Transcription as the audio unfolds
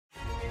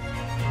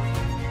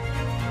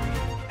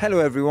Hello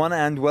everyone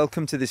and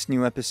welcome to this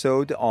new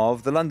episode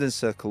of The London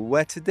Circle,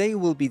 where today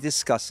we'll be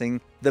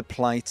discussing the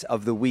plight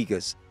of the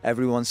Uyghurs.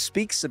 Everyone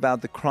speaks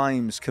about the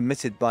crimes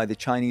committed by the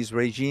Chinese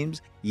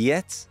regimes,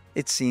 yet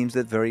it seems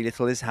that very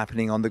little is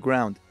happening on the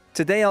ground.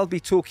 Today I'll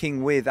be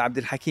talking with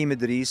Abdul Hakim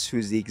Idris, who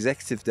is the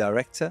Executive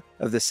Director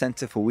of the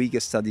Center for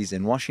Uyghur Studies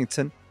in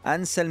Washington,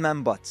 and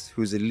Selman Butt,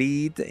 who's a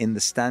lead in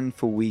the Stand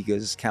for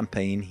Uyghurs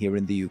campaign here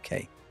in the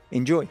UK.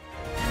 Enjoy.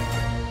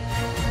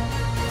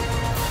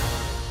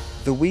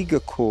 The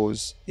Uyghur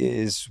cause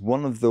is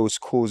one of those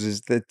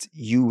causes that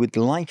you would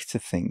like to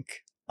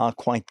think are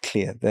quite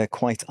clear. They're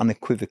quite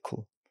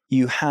unequivocal.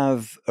 You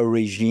have a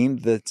regime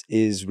that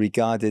is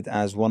regarded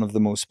as one of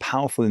the most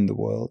powerful in the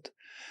world,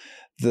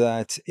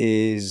 that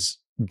is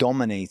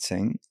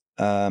dominating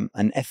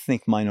an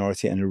ethnic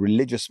minority and a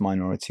religious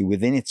minority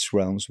within its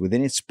realms,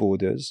 within its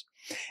borders,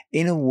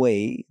 in a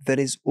way that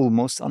is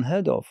almost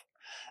unheard of.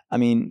 I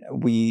mean,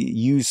 we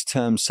use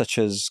terms such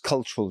as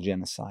cultural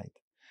genocide.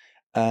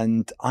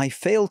 And I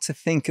fail to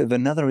think of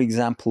another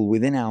example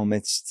within our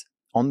midst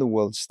on the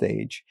world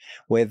stage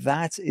where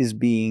that is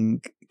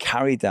being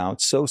carried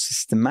out so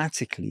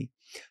systematically,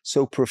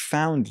 so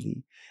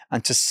profoundly,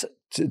 and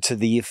to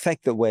the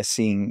effect that we're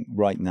seeing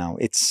right now.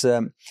 It's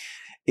an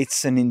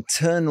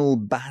internal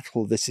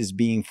battle that is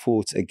being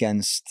fought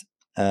against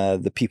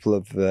the people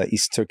of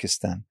East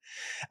Turkestan.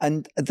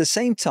 And at the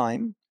same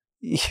time,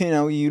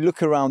 you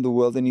look around the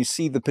world and you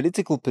see the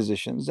political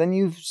positions and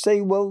you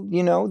say, well,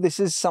 this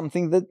is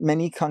something that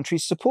many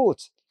countries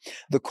support.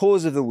 The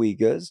cause of the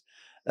Uyghurs,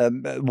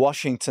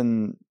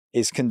 Washington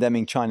is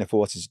condemning China for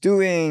what it's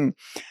doing.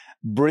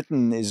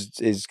 Britain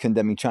is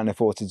condemning China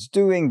for what it's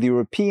doing, the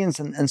Europeans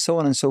and so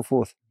on and so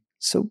forth.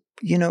 So,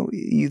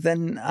 you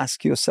then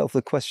ask yourself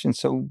the question,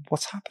 so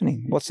what's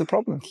happening? What's the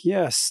problem?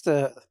 Yes,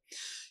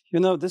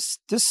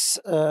 this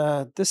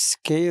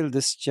scale,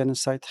 this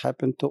genocide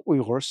happened to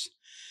Uyghurs.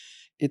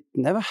 It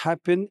never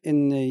happened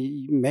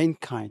in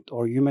mankind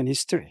or human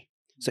history.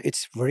 So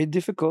it's very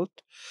difficult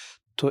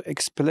to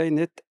explain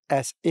it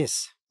as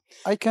is.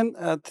 I can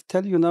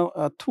tell you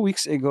now, 2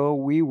 weeks ago,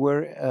 we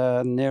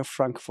were near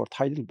Frankfurt,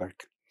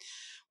 Heidelberg.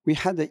 We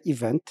had an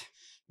event,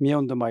 me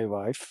and my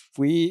wife.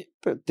 We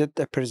did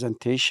the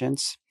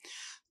presentations,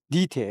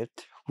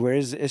 detailed where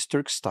is East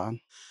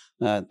Turkestan,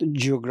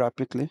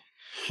 geographically,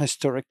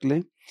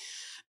 historically,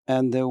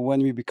 and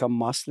when we become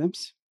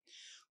Muslims.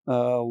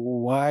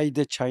 Why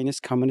the Chinese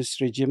communist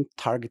regime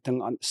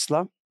targeting on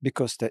Islam?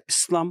 Because the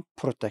Islam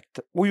protect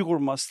Uyghur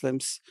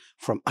Muslims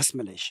from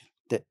assimilation.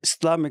 The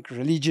Islamic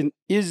religion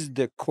is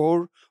the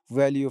core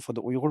value for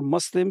the Uyghur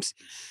Muslims.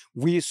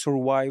 We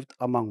survived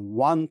among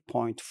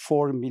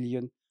 1.4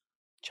 million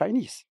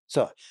Chinese.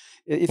 So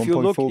if you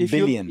look,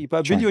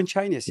 billion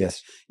Chinese,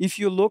 yes. If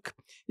you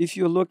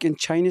look in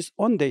Chinese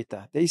own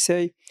data, they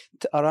say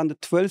around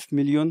 12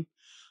 million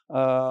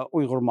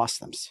Uyghur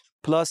Muslims.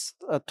 Plus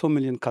 2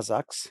 million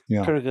Kazakhs,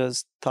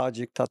 Kyrgyz,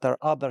 Tajik, Tatar,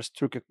 others,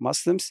 Turkic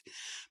Muslims,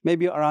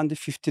 maybe around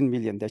 15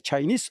 million. The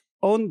Chinese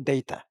own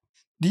data.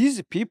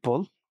 These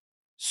people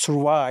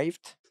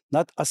survived,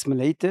 not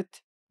assimilated,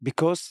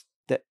 because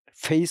the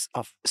face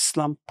of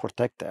Islam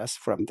protected us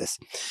from this.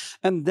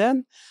 And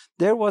then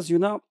there was,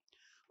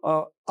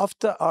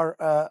 after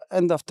our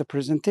end of the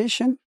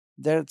presentation,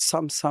 there are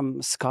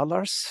some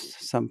scholars,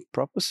 some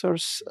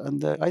professors,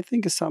 and I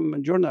think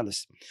some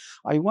journalists.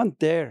 I went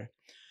there.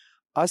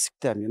 Ask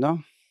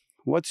them,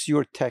 what's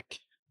your take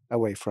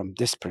away from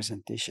this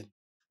presentation?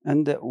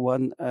 And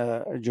one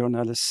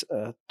journalist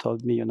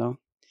told me,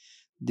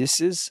 this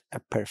is a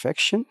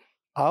perfection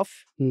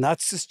of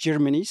Nazi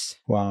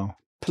Germany's,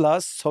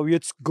 plus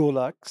Soviet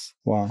gulags,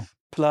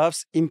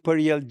 plus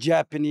imperial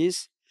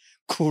Japanese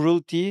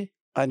cruelty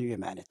and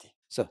humanity.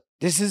 So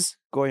this is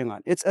going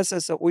on. It's us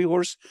as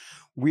Uyghurs,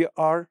 we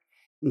are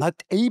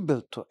not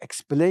able to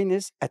explain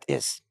this as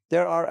is.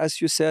 There are, as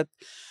you said,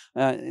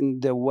 in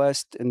the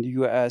West, in the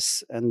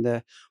US,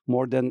 and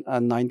more than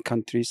 9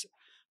 countries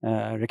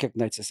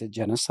recognized as a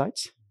genocide,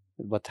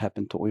 what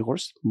happened to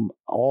Uyghurs,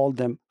 all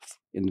them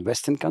in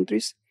Western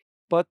countries.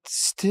 But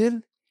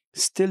still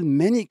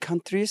many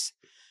countries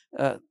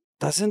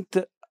doesn't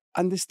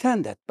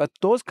understand that. But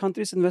those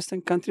countries in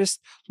Western countries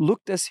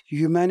looked as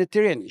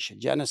humanitarian issue,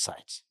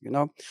 genocides.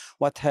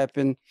 What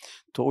happened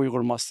to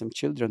Uyghur Muslim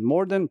children?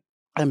 More than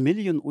 1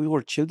 million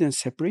Uyghur children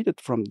separated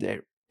from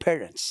their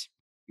parents.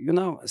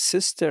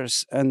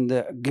 Sisters and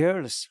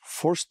girls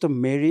forced to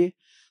marry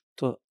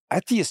to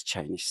atheist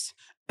Chinese.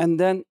 And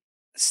then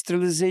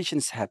sterilization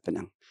is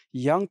happening.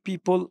 Young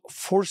people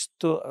forced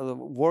to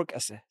work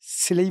as a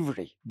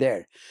slavery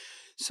there.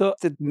 So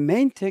the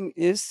main thing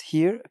is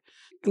here,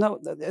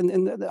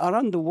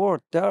 around the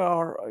world, there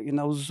are,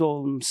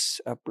 zulms,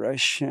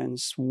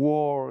 oppressions,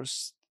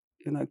 wars,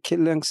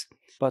 killings.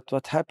 But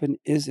what happened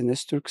is in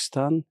East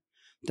Turkestan,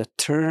 that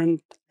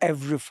turned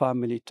every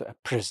family to a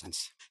prison.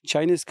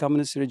 Chinese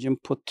communist regime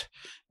put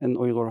in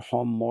Uyghur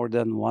home more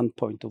than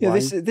 1.1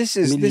 million. This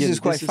is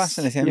quite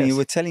fascinating. I mean, you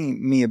were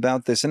telling me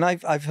about this, and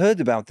I've heard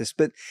about this,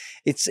 but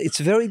it's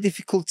very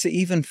difficult to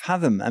even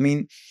fathom. I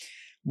mean,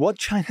 what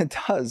China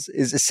does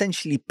is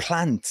essentially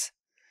plant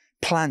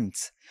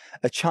plant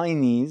a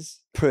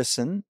Chinese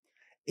person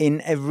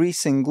in every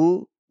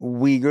single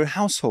Uyghur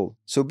household.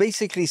 So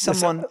basically,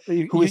 someone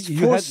who is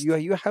forced.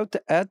 You have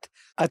to add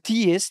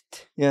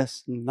atheist,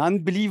 Yes.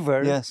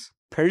 non-believer Yes.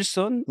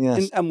 person Yes.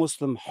 in a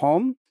Muslim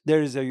home.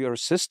 There is your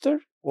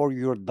sister or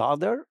your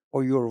daughter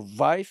or your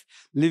wife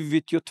live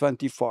with you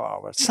 24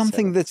 hours.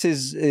 Something that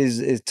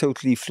is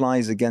totally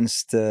flies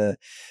against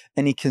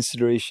any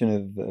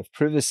consideration of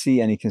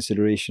privacy, any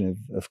consideration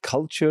of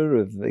culture,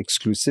 of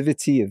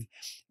exclusivity,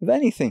 of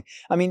anything.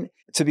 I mean,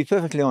 to be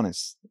perfectly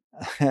honest,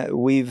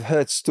 we've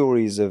heard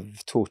stories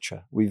of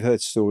torture, we've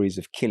heard stories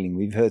of killing,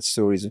 we've heard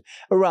stories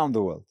around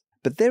the world,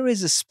 but there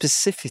is a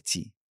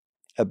specificity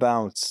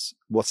about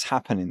what's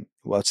happening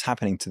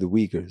to the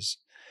Uyghurs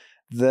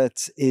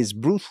that is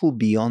brutal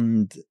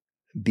beyond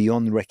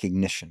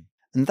recognition.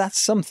 And that's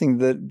something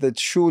that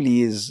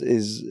surely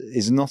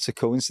is not a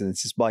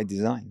coincidence. It's by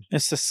design.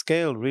 It's the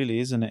scale, really,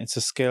 isn't it? It's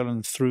a scale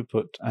and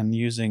throughput, and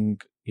using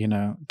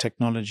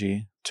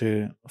technology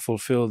to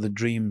fulfill the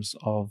dreams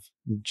of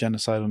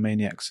genocidal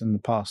maniacs in the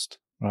past,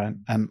 right?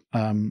 And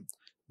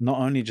not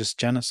only just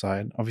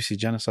genocide. Obviously,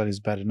 genocide is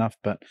bad enough,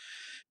 but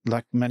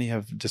like many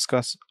have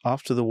discussed,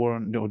 after the war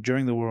or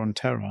during the war on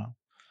terror,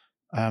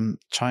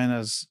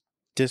 China's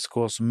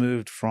discourse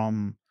moved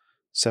from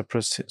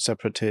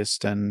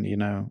separatist and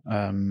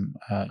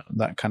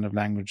that kind of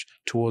language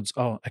towards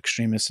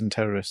extremists and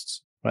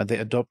terrorists, right? They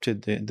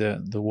adopted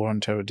the war on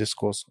terror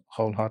discourse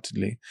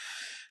wholeheartedly,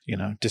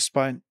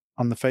 despite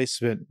on the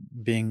face of it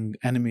being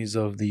enemies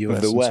of the US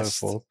of the and West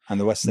so forth, and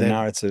the Western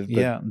narrative.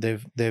 But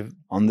they've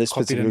on this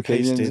copied particular and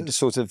occasion pasted,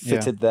 sort of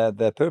fitted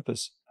their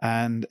purpose,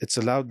 and it's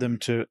allowed them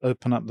to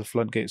open up the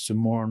floodgates to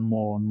more and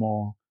more and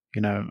more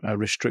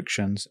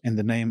restrictions in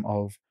the name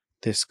of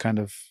this kind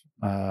of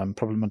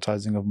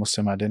problematizing of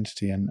Muslim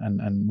identity and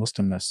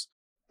Muslimness.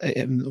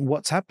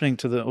 What's happening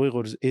to the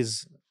Uyghurs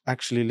is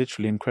actually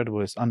literally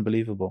incredible. It's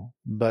unbelievable.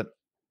 But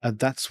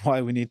that's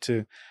why we need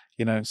to,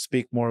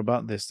 speak more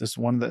about this. This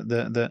one,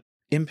 the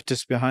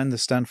impetus behind the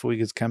Stand for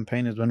Uyghurs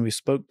campaign is when we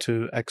spoke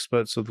to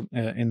experts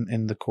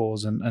in the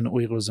cause and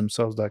Uyghurs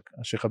themselves, like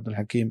Sheikh Abdul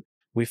Hakim,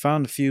 we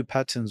found a few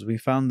patterns. We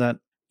found that,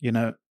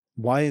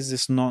 why is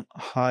this not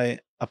high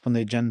up on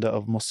the agenda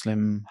of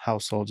Muslim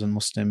households and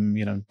Muslim,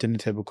 dinner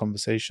table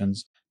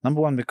conversations?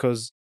 Number one,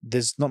 because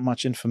there's not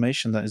much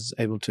information that is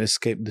able to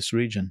escape this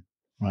region,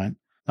 right?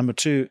 Number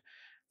two,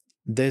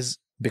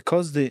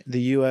 because the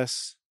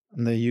US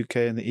and the UK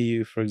and the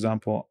EU, for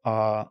example,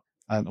 are,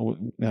 and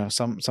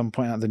some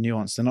point out the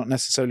nuance, they're not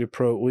necessarily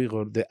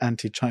pro-Uyghur, they're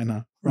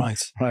anti-China.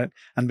 right?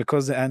 And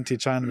because they're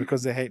anti-China,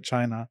 because they hate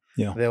China,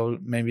 they'll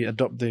maybe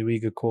adopt the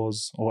Uyghur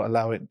cause or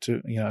allow it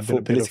to, a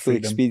for bit of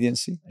freedom.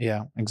 expediency.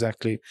 Yeah,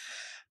 exactly.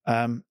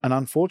 And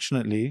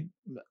unfortunately,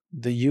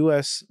 the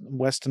US,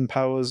 Western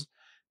powers,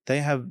 they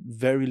have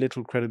very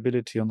little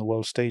credibility on the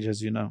world stage,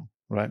 as you know,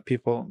 right?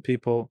 People,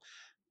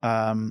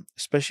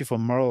 especially for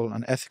moral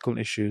and ethical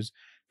issues,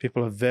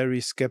 people are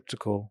very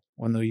skeptical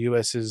when the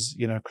US is,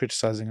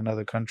 criticizing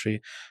another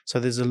country. So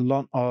there's a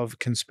lot of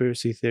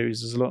conspiracy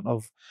theories. There's a lot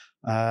of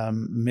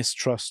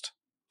mistrust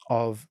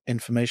of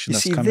information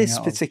that's coming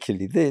out.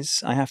 Particularly,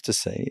 this, I have to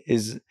say,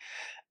 is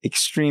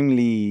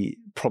extremely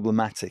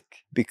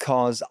problematic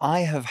because I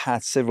have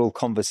had several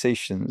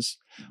conversations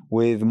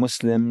with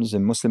Muslims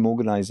and Muslim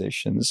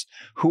organizations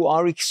who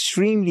are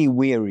extremely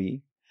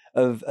weary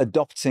of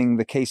adopting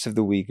the case of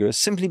the Uyghurs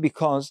simply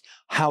because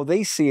how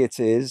they see it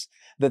is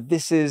that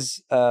this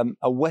is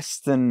a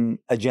Western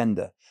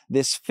agenda.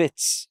 This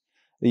fits,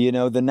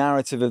 the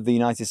narrative of the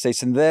United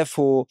States. And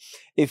therefore,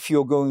 if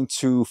you're going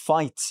to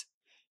fight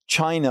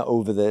China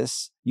over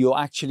this, you're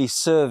actually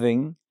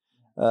serving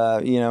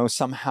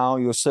somehow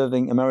you're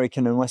serving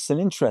American and Western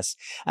interests.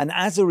 And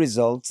as a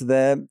result,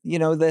 they're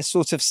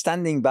sort of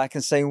standing back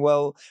and saying,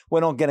 well,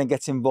 we're not going to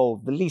get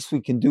involved. The least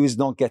we can do is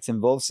not get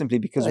involved simply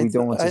because we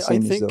don't want to say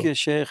this. I think,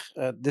 Sheikh,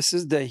 this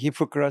is the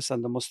hypocrisy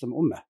on the Muslim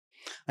Ummah.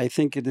 I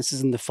think this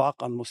is in the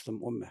faq on Muslim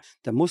Ummah.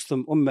 The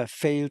Muslim Ummah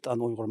failed on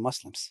Uyghur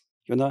Muslims.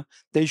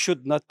 They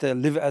should not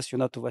live as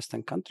to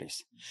Western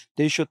countries.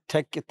 They should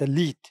take the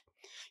lead.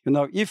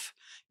 If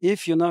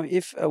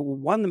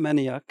one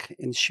maniac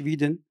in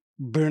Sweden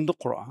burn the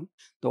Quran,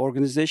 the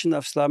Organization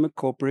of Islamic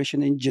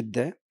Cooperation in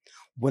Jeddah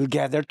will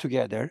gather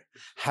together,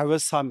 have a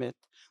summit,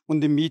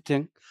 on the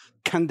meeting,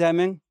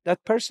 condemning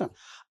that person.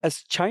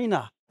 As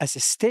China, as a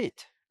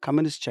state,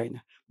 communist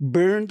China,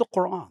 burned the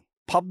Quran,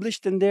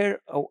 published in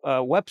their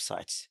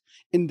websites,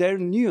 in their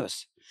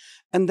news,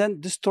 and then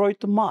destroyed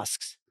the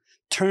mosques,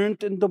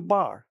 turned in the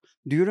bar.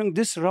 During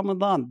this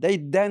Ramadan, they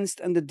danced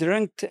and they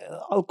drank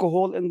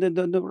alcohol in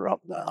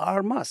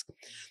our mosque.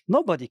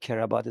 Nobody care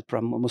about it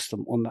from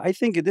Muslim Ummah. I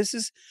think this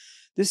is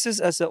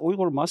as a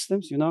Uyghur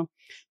Muslims,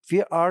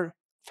 we are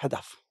fed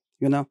up.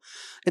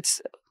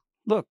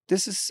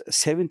 This is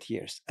 70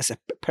 years. As a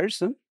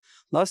person,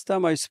 last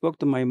time I spoke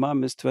to my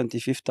mom is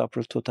 25th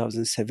April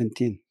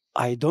 2017.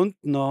 I don't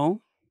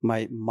know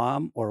my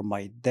mom or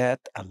my dad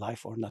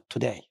alive or not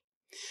today.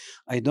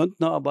 I don't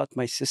know about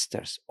my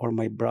sisters or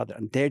my brother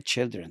and their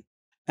children.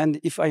 And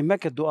if I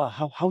make a dua,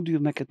 how do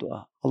you make a dua?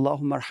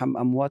 Allahumma arham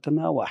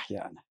amwatana wa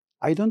ahyana.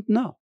 I don't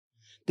know.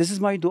 This is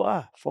my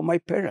dua for my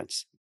parents.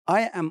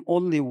 I am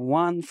only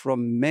one from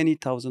many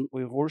thousand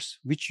Uyghurs,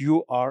 which you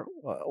are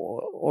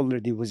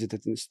already visited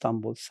in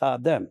Istanbul, saw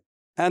them.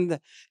 And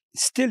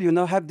still,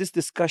 have this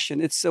discussion.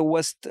 It's a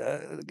West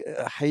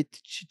hate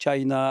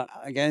China,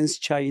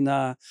 against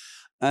China.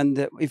 And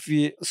if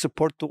we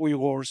support the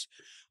Uyghurs,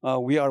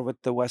 we are with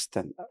the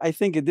Western. I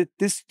think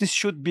this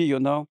should be,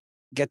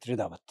 get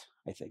rid of it.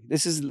 I think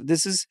this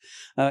is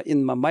in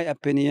my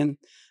opinion,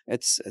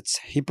 it's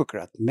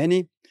hypocrite. Many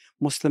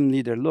Muslim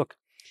leader, look,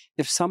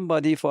 if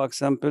somebody, for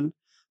example,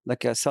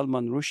 like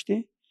Salman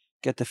Rushdie,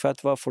 get a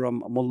fatwa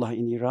from mullah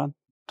in Iran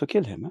to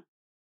kill him,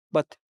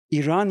 but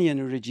Iranian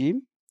regime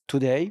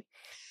today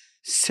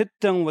sit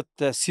down with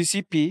the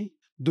CCP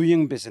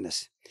doing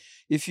business.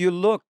 If you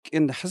look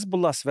in the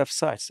Hezbollah's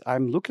websites,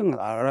 I'm looking at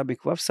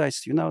Arabic websites,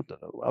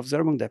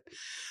 observing that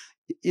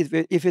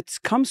if it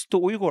comes to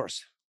Uyghurs,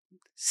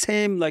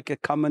 same like a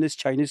communist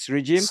Chinese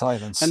regime.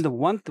 Silence. And the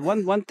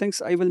one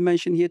things I will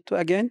mention here too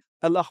again,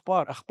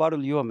 Al-Akhbar, Akhbar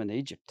al-Yawm in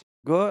Egypt.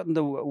 Go on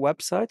the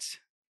websites,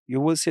 you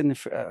will see in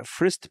the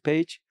first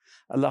page,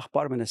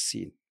 Al-Akhbar min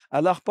as-Sin.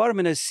 Al-Akhbar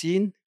min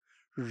as-Sin,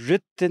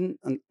 written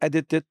and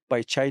edited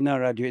by China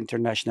Radio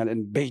International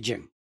in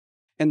Beijing.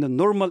 And the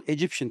normal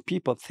Egyptian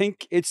people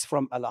think it's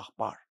from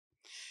Al-Akhbar.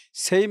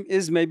 Same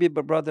is maybe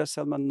brother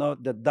Salman know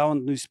the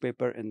Dawn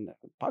newspaper in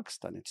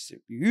Pakistan. It's a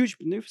huge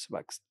news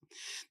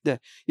Pakistan.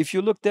 If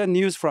you look there,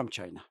 news from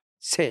China,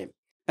 same.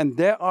 And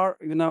they are,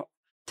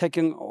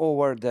 taking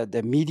over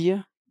the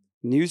media,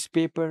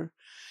 newspaper,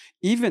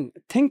 even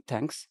think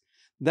tanks.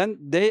 Then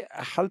they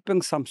are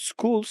helping some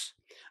schools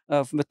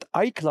with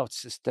iCloud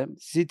system,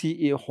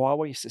 ZTE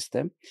Huawei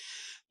system.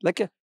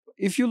 Like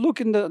if you look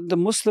in the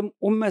Muslim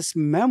Ummah's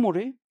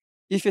memory,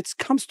 if it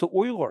comes to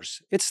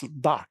Uyghurs, it's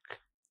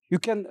dark. You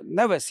can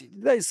never see.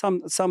 There is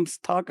some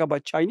talk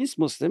about Chinese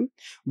Muslim,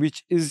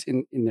 which is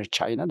in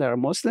China. There are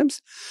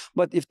Muslims,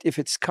 but if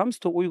it comes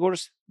to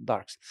Uyghurs,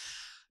 darks.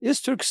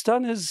 Yes,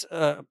 Turkestan is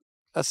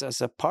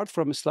as a part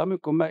from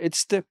Islamic Ummah.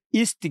 It's the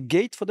east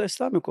gate for the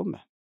Islamic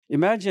Ummah.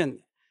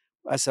 Imagine,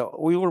 as a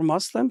Uyghur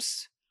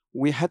Muslims,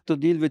 we had to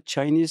deal with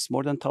Chinese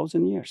more than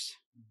 1,000 years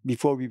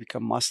before we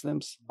become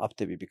Muslims.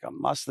 After we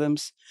become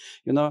Muslims,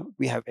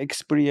 we have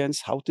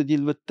experience how to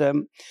deal with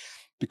them,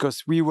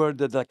 because we were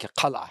like a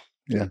qala.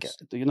 Yes.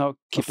 Like,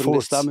 keeping the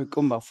Islamic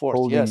Ummah force.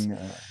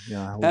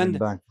 Holding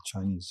back the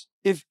Chinese.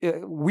 If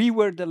we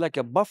were like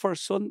a buffer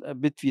zone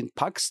between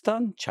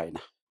Pakistan, China,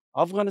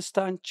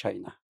 Afghanistan,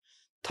 China,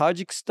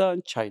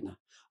 Tajikistan, China,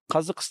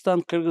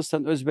 Kazakhstan,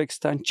 Kyrgyzstan,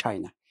 Uzbekistan,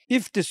 China.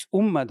 If this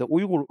Ummah, the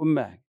Uyghur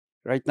Ummah,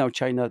 right now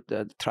China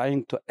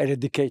trying to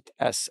eradicate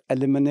us,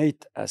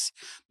 eliminate us,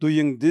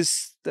 doing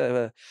this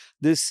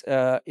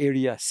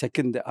area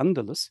second the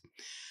Andalus,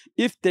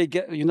 if they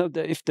get,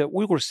 if the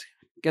Uyghurs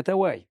get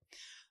away,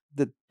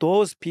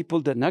 those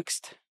people, the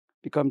next,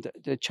 become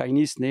the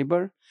Chinese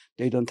neighbor,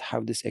 they don't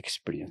have this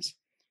experience.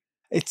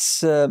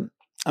 It's, one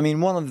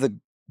of the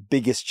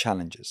biggest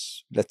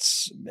challenges.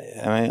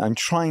 I'm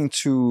trying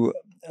to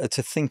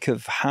think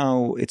of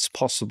how it's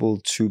possible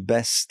to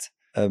best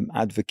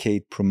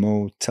advocate,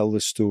 promote, tell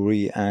the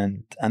story,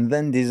 and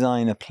then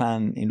design a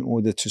plan in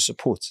order to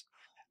support.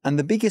 And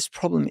the biggest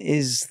problem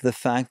is the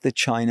fact that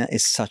China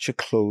is such a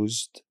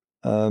closed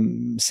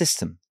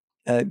system.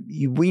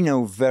 We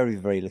know very,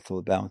 very little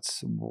about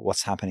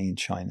what's happening in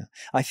China.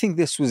 I think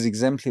this was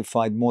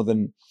exemplified more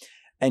than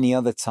any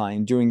other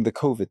time during the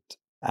COVID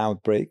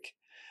outbreak.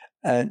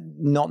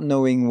 Not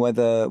knowing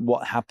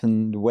what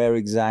happened, where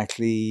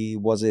exactly,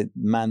 was it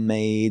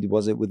man-made,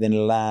 was it within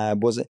a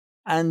lab,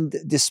 and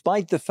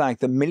despite the fact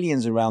that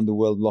millions around the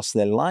world lost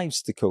their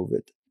lives to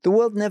COVID, the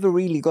world never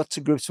really got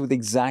to grips with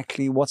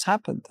exactly what's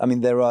happened.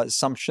 There are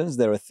assumptions,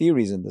 there are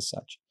theories and the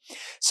such.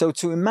 So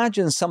to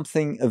imagine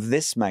something of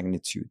this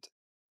magnitude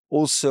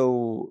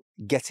also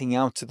getting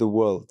out to the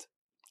world,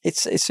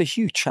 it's a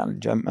huge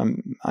challenge.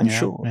 I'm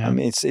sure. Yeah.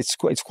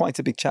 It's quite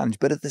a big challenge.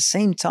 But at the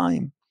same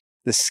time,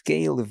 the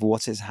scale of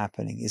what is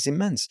happening is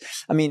immense.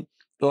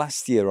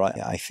 Last year,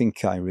 I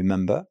think I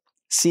remember,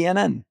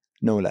 CNN,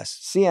 no less,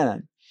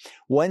 CNN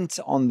went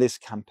on this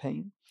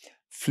campaign,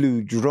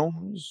 flew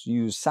drones,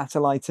 used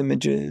satellite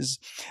images,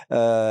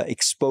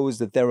 exposed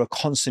that there are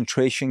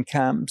concentration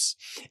camps,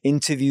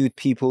 interviewed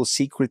people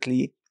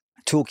secretly,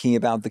 talking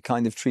about the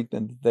kind of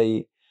treatment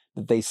that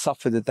they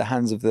suffered at the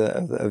hands of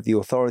the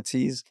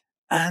authorities.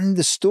 And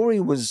the story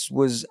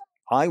was,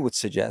 I would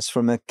suggest,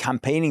 from a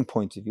campaigning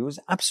point of view, was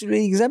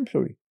absolutely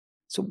exemplary.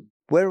 So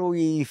where are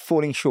we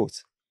falling short?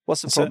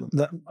 What's the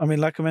problem?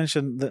 Like I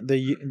mentioned,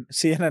 the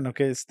CNN,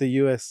 it's the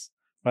US,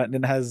 right?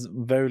 It has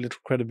very little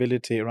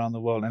credibility around the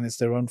world, and it's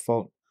their own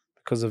fault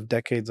because of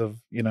decades of,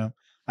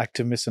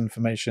 active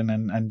misinformation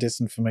and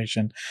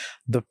disinformation.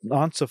 The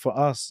answer for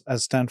us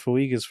as Stand for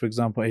Uyghurs, for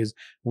example, is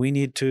we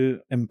need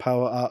to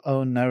empower our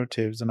own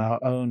narratives and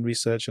our own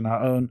research and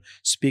our own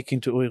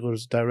speaking to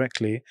Uyghurs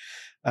directly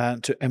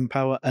to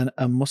empower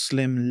a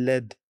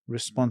Muslim-led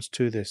response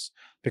to this.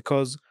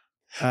 Because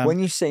When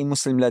you say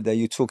Muslim-led, are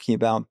you talking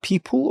about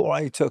people or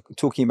are you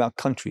talking about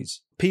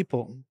countries?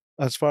 People,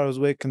 as far as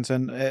we're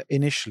concerned,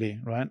 initially,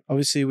 right?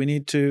 Obviously, we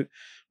need to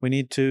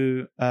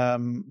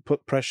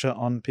put pressure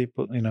on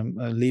people,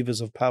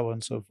 levers of power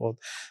and so forth.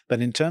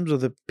 But in terms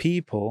of the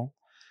people,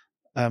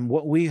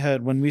 what we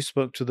heard when we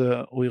spoke to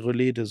the Uyghur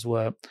leaders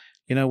were,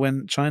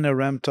 when China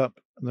ramped up,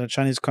 the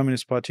Chinese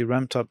Communist Party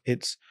ramped up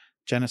its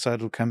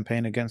genocidal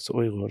campaign against the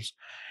Uyghurs,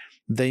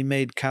 they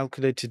made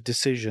calculated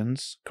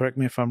decisions. Correct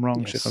me if I'm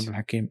wrong, Yes. Sheikh Abdul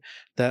Hakim,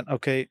 that,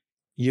 okay,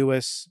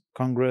 US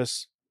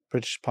Congress,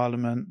 British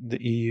Parliament,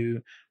 the EU,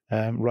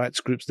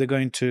 rights groups, they're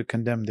going to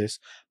condemn this.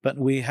 But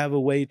we have a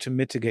way to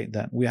mitigate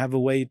that. We have a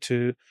way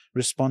to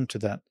respond to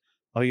that.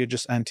 Oh, you're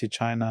just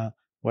anti-China,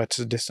 what's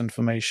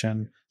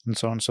disinformation, and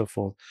so on and so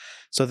forth.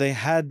 So they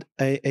had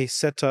a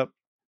setup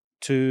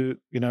to,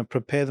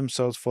 prepare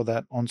themselves for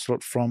that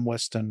onslaught from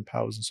Western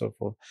powers and so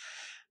forth.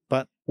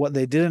 But what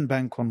they didn't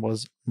bank on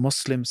was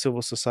Muslim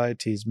civil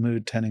society's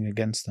mood turning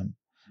against them.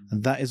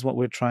 And that is what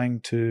we're trying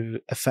to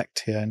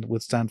effect here and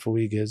with Stand for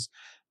Uyghurs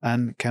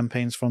and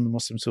campaigns from the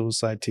Muslim civil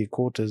society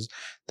quarters,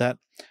 that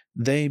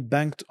they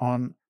banked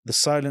on the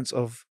silence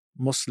of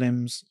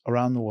Muslims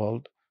around the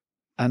world.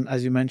 And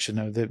as you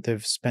mentioned,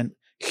 they've spent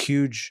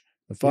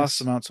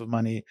vast amounts of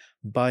money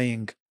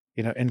buying,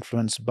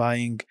 influence,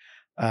 buying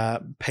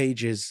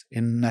pages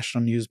in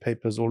national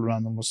newspapers all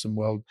around the Muslim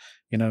world,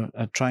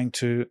 trying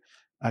to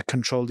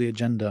control the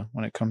agenda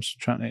when it comes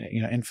to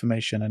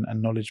information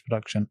and knowledge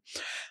production.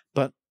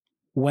 But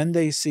when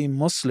they see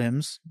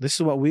Muslims, this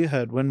is what we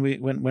heard when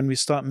we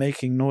start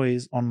making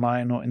noise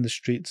online or in the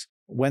streets.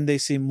 When they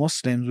see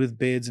Muslims with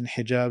beards and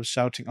hijabs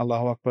shouting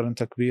Allahu Akbar and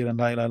Takbir and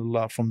La ilaha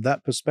illallah, from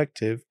that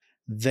perspective,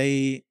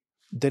 they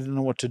didn't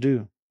know what to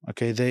do.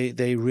 Okay,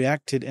 they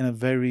reacted in a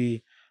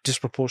very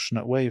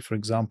disproportionate way. For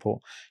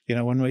example,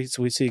 when we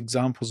see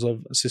examples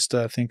of a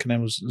sister, I think her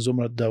name was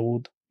Zumrat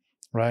Dawood,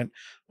 right?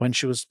 When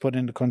she was put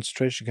in the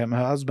concentration camp,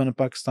 her husband, a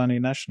Pakistani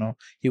national,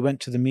 he went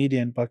to the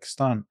media in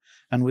Pakistan,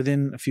 and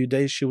within a few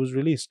days she was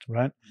released,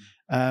 right?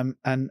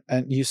 And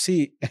you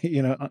see,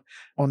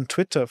 on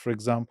Twitter, for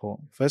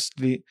example,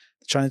 firstly,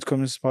 the Chinese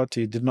Communist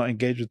Party did not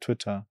engage with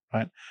Twitter,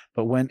 right?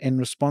 But when in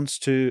response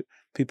to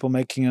people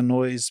making a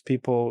noise,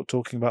 people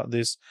talking about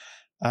this,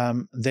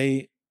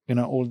 they,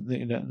 all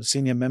the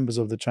senior members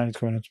of the Chinese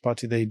Communist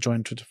Party, they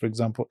join Twitter, for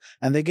example,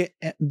 and they get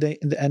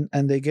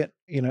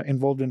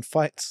involved in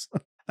fights,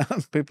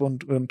 people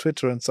on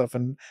Twitter and stuff,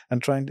 and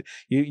trying to.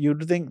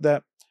 You'd think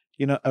that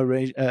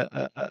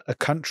a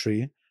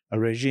country, a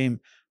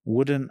regime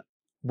wouldn't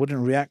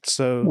react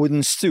so,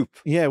 wouldn't stoop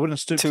to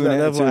that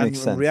level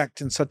and react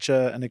in such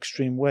an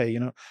extreme way.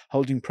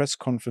 Holding press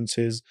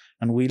conferences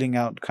and wheeling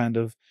out kind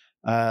of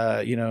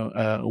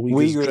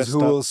Uyghurs who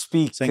will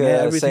speak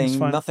saying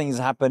nothing's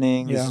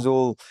happening, this is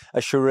all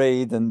a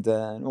charade and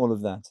all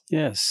of that.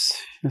 Yes.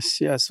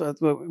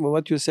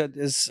 What you said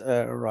is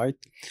right.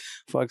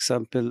 For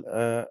example,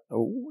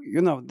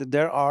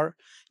 there are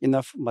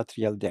enough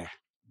material there.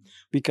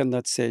 We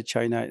cannot say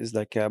China is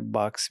like a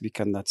box we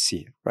cannot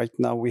see. Right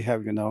now we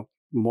have,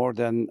 more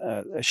than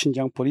a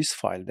Xinjiang police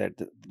file there.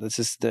 This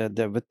is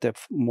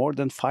with more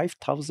than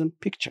 5,000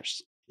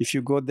 pictures. If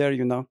you go there,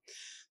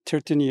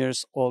 13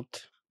 years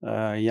old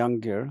young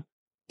girl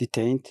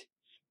detained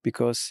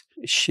because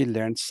she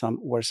learned some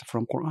words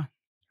from Quran,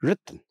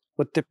 written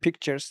with the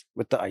pictures,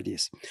 with the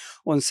ideas.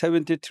 On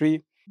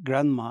 73,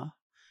 grandma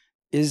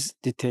is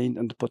detained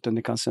and put in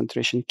the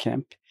concentration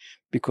camp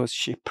because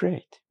she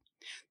prayed.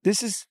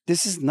 This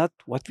is not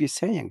what we're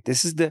saying.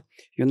 This is the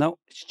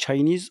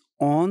Chinese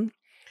own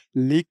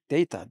leaked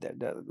data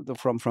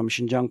from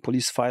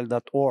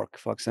xinjiangpolicefile.org,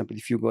 for example.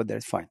 If you go there,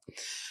 it's fine.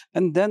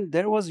 And then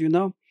there was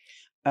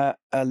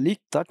a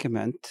leaked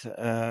document,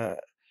 the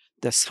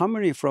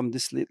summary from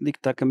this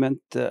leaked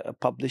document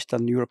published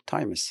on New York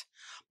Times,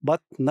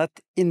 but not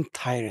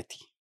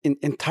entirety. In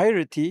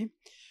entirety,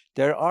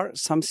 there are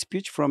some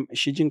speech from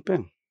Xi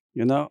Jinping.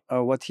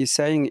 What he's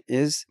saying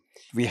is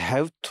we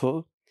have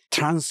to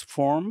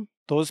transform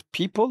those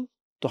people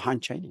to Han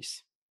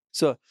Chinese.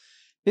 So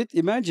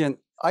imagine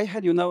I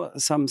had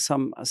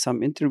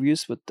some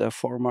interviews with the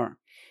former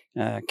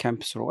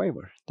camp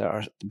survivor. They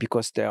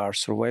are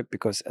survived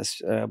because,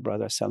 as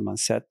Brother Salman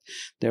said,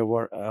 there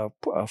were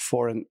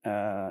foreign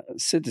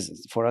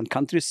citizens, foreign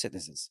country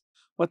citizens.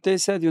 What they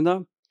said,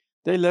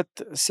 they let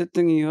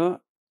sitting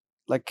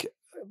like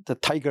the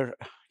tiger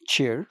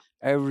chair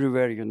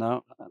everywhere,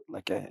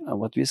 like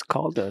what we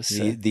call this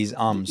these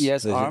arms.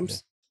 Yes,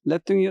 arms.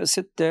 Letting you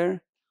sit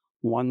there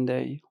 1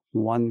 day,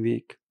 1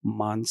 week,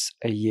 months,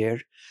 a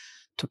year,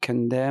 to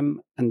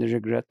condemn and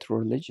regret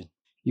religion.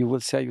 You will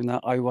say,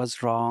 I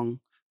was wrong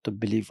to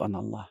believe on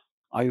Allah.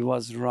 I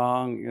was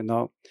wrong,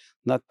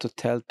 not to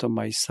tell to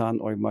my son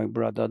or my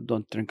brother,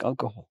 don't drink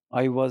alcohol.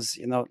 I was,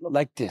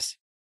 like this.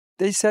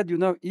 They said,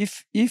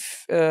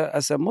 if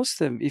as a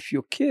Muslim, if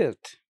you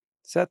killed,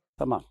 said,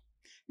 tamam,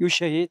 you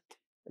shaheed,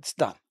 it's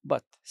done.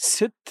 But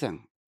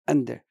sitting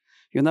under,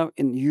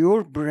 in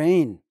your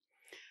brain,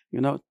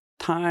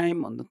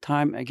 time on the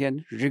time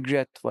again,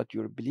 regret what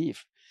you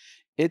believe.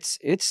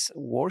 it's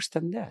worse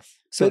than death.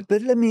 So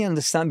But let me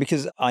understand,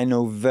 because I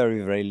know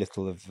very, very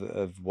little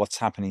of what's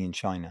happening in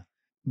China.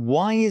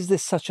 Why is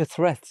this such a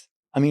threat?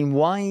 I mean,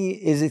 why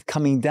is it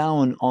coming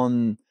down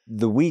on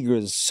the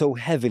Uyghurs so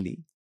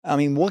heavily? I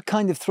mean, what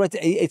kind of threat?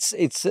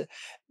 It's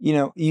you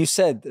know, you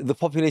said the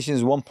population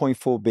is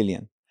 1.4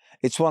 billion.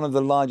 It's one of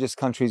the largest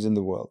countries in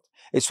the world.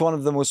 It's one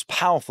of the most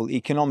powerful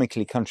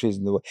economically countries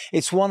in the world.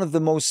 It's one of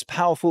the most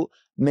powerful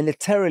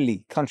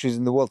militarily countries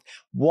in the world.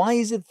 Why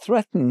is it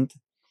threatened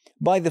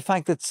by the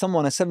fact that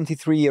someone, a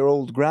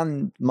 73-year-old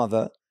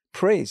grandmother,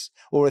 prays,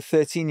 or a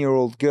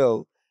 13-year-old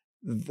girl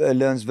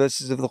learns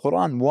verses of the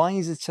Quran? Why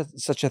is it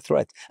such a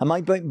threat? Am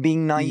I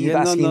being naive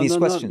asking these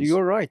questions?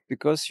 You're right,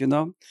 because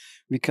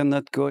we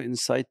cannot go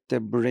inside the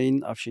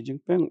brain of Xi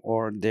Jinping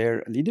or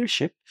their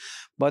leadership,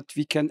 but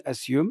we can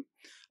assume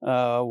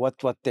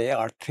what they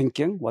are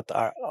thinking, what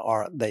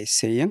are they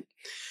saying.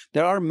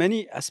 There are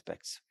many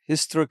aspects.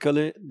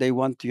 Historically, they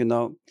want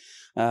to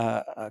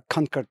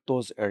conquer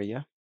those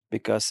areas,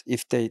 because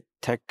if they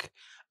take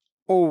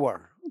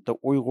over the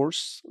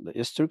Uyghurs, the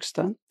East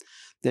Turkestan,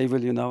 they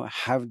will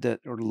have the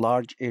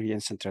large area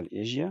in Central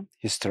Asia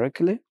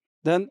historically.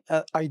 Then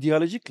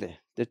ideologically,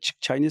 the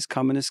Chinese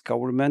Communist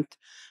government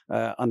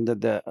under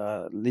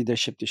the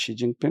leadership of Xi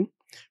Jinping,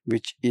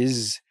 which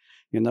is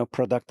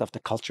product of the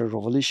Cultural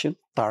Revolution,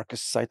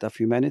 darkest side of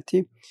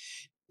humanity,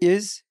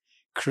 is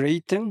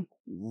creating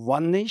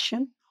one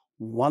nation,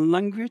 one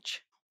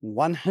language,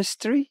 one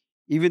history.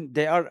 Even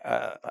they are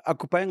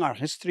occupying our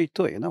history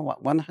too,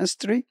 one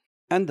history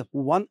and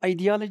one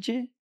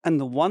ideology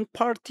and one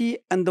party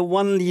and the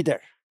one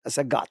leader as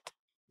a god.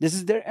 This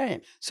is their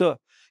aim. So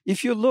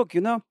if you look,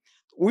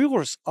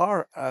 Uyghurs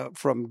are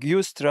from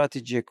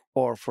geostrategic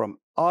or from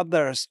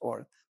others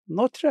or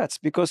no threats,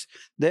 because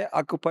they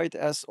occupied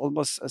us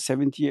almost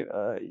 70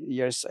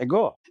 years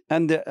ago.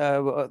 And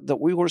the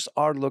Uyghurs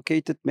are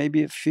located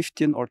maybe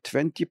 15 or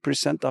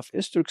 20% of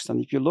East Turkestan.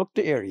 If you look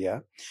the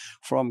area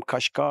from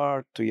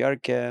Kashgar to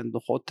Yarkand,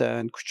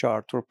 Hotan,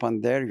 Kuchar,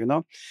 Turpan there,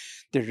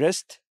 the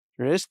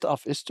rest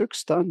of East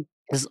Turkestan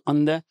is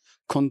under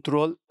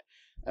control.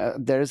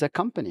 There is a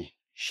company,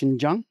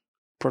 Xinjiang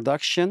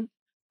Production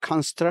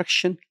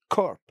Construction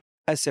Corp,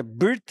 as a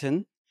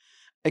Britain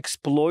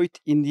exploit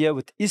India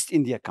with East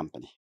India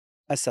Company,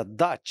 as a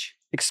Dutch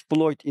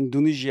exploit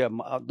Indonesia,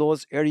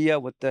 those area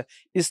with the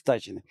East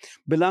Dutch.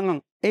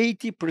 Belonging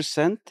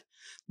 80%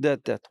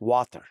 that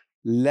water,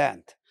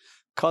 land,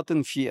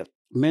 cotton field,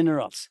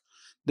 minerals,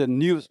 the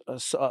new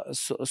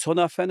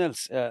solar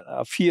panels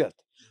field,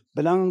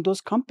 belonging to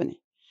those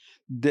company.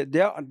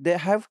 They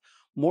have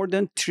more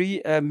than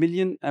 3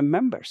 million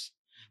members.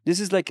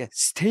 This is like a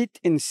state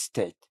in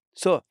state.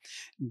 So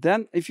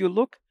then if you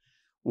look,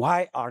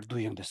 why are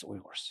doing this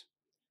Uyghurs?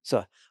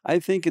 So I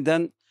think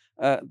then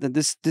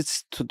that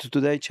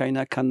today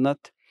China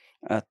cannot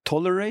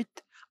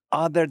tolerate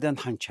other than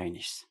Han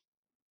Chinese.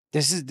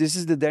 This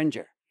is the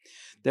danger.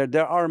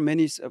 There are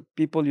many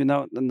people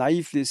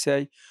naively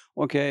say,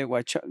 okay,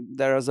 well,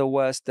 there is a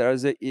West, there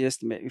is a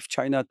East. If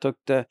China took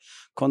the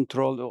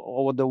control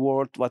over the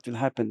world, what will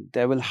happen?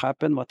 There will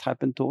happen what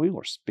happened to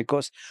Uyghurs,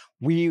 because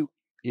we,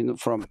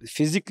 from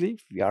physically,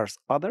 we are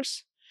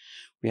others.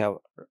 We have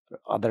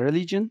other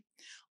religion,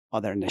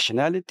 other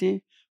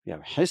nationality, we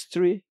have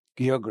history,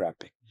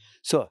 geographic.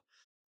 So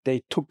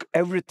they took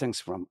everything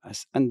from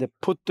us and they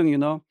put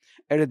them,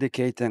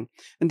 eradicating.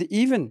 And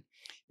even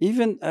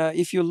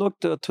if you look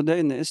today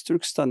in East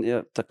Turkestan,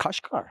 the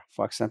Kashgar,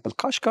 for example,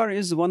 Kashgar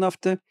is one of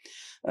the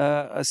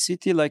a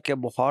city like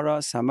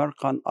Bukhara,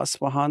 Samarkand,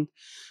 Asfahan,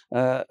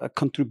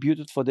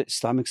 contributed for the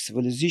Islamic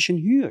civilization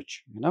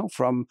huge,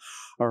 from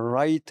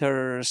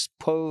writers,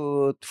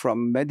 poet,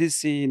 from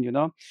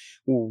medicine,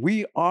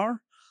 we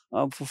are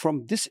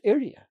from this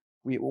area.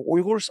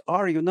 Uyghurs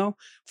are,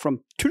 from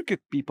Turkic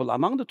people,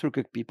 among the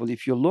Turkic people,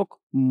 if you look,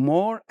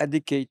 more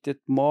educated,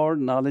 more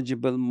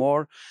knowledgeable,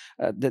 more,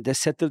 they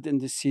settled in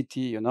the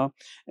city,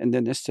 and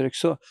then historic.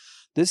 So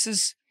this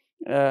is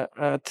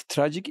a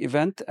tragic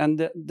event,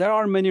 and there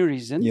are many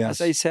reasons. Yes.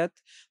 As I said,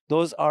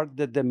 those are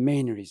the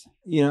main reasons.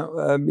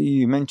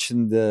 You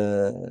mentioned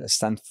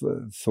Stand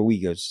for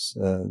Uyghurs,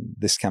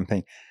 this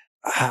campaign.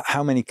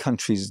 How many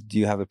countries do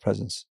you have a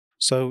presence?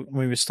 So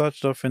when we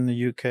started off in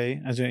the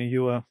UK, as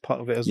you were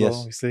part of it as Yes. well,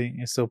 obviously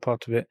you're still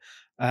part of it,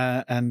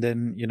 and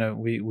then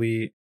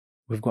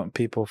we've got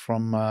people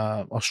from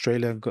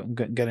Australia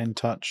get in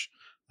touch,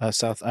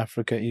 South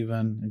Africa,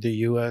 even the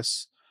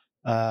US,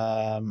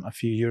 a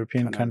few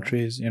European Canada.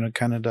 countries,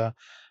 Canada,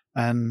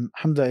 and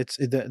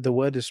alhamdulillah, the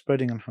word is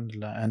spreading,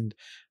 alhamdulillah. And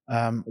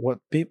what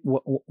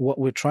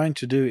we're trying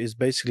to do is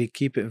basically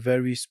keep it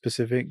very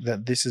specific,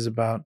 that this is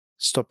about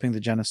stopping the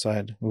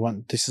genocide.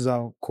 This is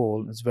our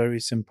call. It's very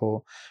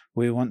simple.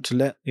 We want to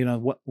let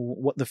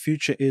what the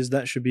future is.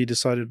 That should be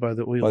decided by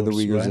the Uyghurs. By the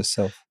Uyghurs right?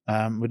 itself.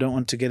 We don't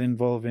want to get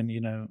involved in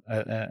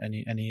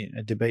any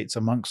debates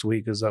amongst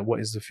Uyghurs, like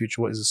what is the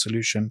future, what is the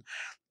solution,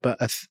 but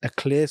a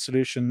clear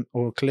solution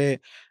or a clear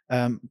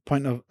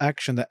point of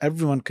action that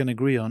everyone can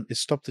agree on is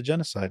stop the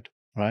genocide,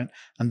 right?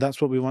 And that's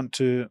what we want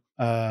to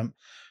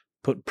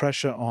put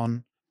pressure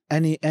on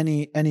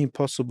any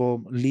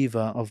possible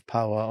lever of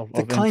power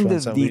The of kind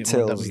influence of that we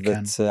details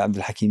can. that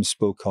Abdul Hakim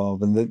spoke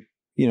of, and that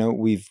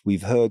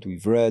we've heard,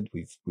 we've read,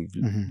 we've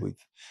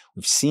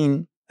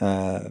seen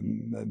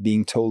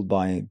being told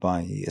by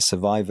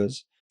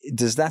survivors.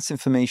 Does that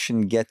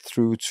information get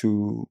through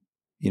to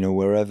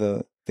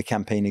wherever the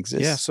campaign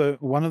exists? Yeah. So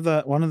one of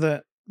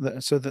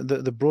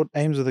the broad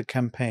aims of the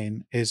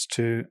campaign is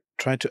to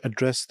try to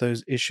address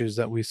those issues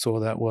that we saw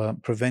that were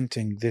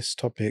preventing this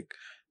topic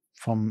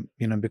from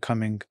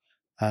becoming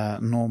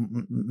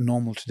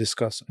normal to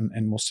discuss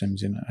in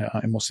Muslims, in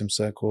Muslim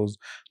circles,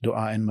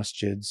 dua in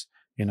masjids,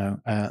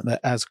 they're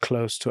as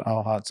close to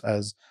our hearts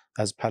as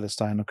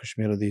Palestine or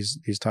Kashmir or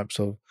these types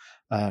of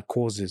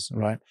causes,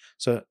 right?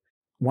 So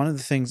one of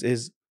the things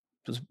is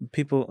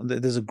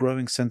there's a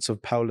growing sense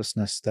of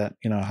powerlessness that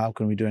how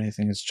can we do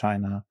anything as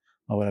China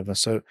or whatever.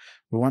 So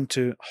we want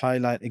to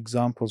highlight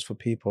examples for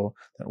people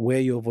that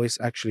where your voice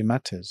actually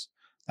matters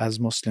as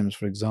Muslims,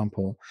 for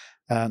example,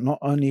 not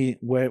only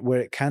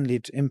where it can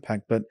lead to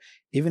impact, but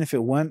even if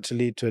it weren't to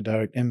lead to a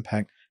direct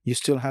impact, you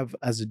still have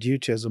as a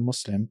duty as a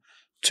Muslim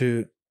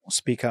to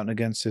speak out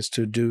against this,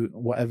 to do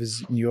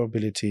whatever's in your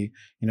ability,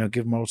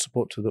 give moral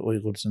support to the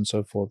Uyghurs and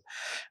so forth.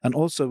 And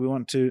also we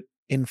want to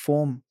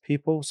inform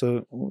people.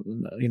 So,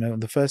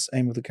 the first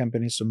aim of the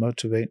campaign is to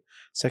motivate.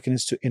 Second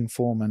is to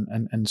inform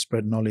and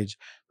spread knowledge.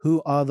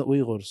 Who are the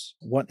Uyghurs?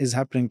 What is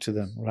happening to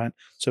them, right?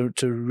 So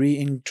to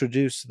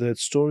reintroduce the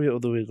story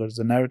of the Uyghurs,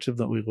 the narrative of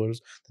the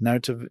Uyghurs, the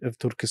narrative of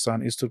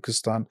Turkestan, East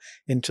Turkestan,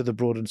 into the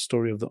broader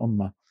story of the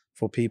Ummah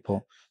for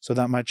people, so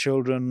that my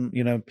children,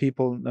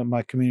 people,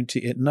 my community,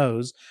 it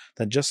knows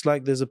that just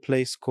like there's a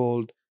place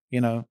called,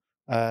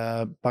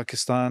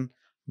 Pakistan,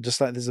 just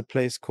like there's a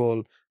place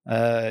called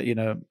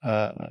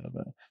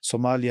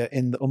Somalia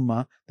in the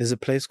Ummah, there's a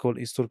place called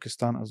East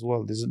Turkestan as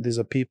well. There's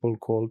a people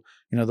called,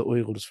 the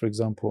Uyghurs, for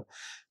example.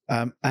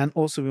 And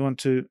also we want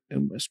to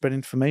spread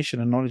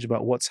information and knowledge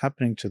about what's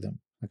happening to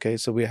them. Okay,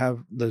 so we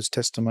have those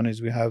testimonies,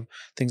 we have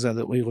things like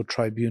the Uyghur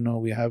Tribunal,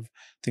 we have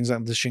things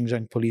like the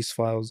Xinjiang police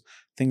files,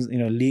 things,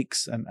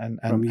 leaks and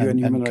from UN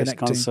Human Rights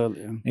connecting, Council,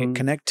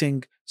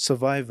 connecting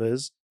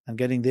survivors and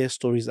getting their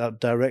stories out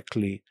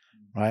directly,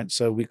 right?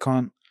 So we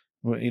can't,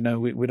 we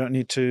don't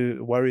need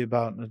to worry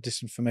about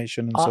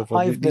disinformation and so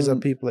forth. These are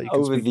people that you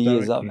can over speak the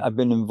years. directly. I've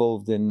been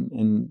involved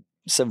in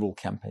several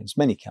campaigns,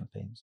 many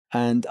campaigns,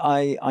 and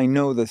I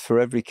know that for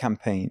every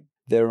campaign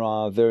there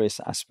are various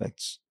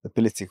aspects. The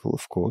political,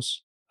 of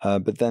course,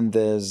 but then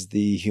there's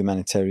the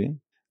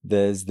humanitarian,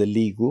 there's the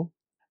legal,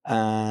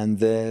 and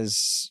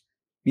there's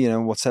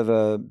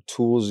whatever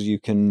tools you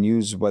can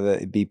use, whether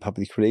it be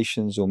public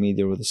relations or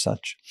media or the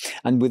such.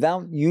 And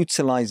without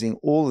utilizing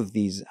all of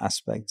these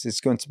aspects,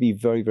 it's going to be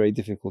very, very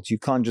difficult. You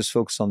can't just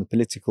focus on the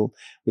political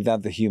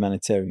without the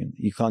humanitarian.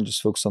 You can't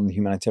just focus on the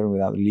humanitarian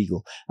without the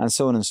legal, and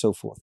so on and so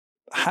forth.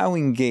 How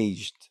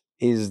engaged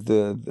is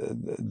the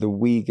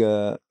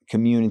Uyghur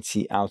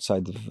community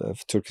outside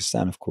of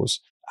Turkestan, of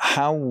course?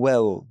 How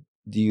well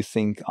do you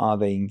think are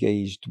they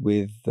engaged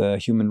with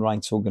human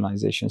rights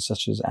organizations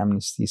such as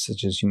Amnesty,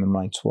 such as Human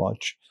Rights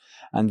Watch,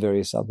 and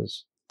various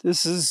others?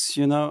 This is,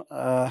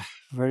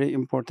 very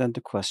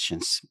important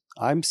questions.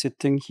 I'm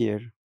sitting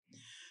here.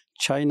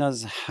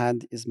 China's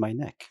hand is my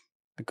neck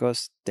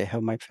because they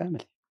have my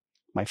family,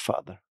 my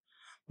father,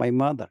 my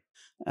mother,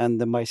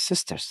 and my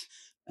sisters.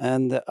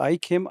 And I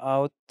came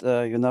out,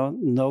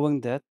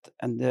 knowing that,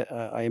 and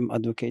I am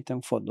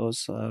advocating for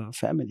those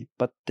family.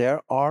 But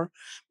there are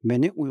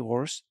many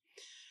Uyghurs.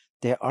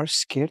 They are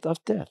scared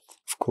of death.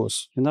 Of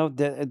course.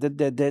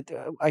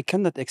 I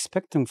cannot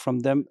expect them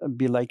from them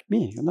be like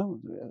me,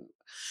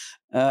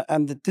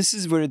 and this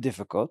is very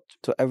difficult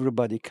to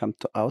everybody come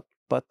to out.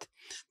 But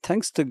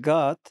thanks to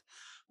God,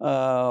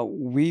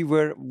 we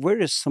were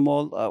very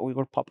small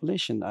Uyghur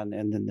population and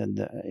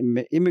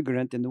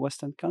immigrant in the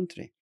Western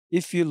country.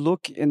 If you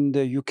look in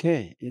the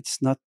UK,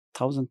 it's not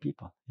 1,000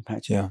 people.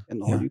 Imagine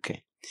in all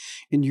UK.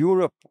 In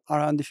Europe,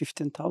 around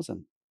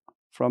 15,000.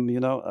 From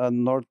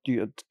north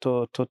to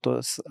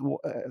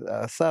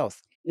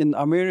south. In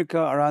America,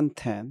 around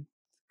 10,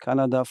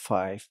 Canada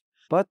 5.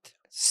 But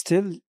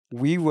still,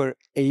 we were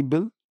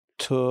able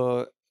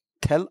to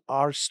tell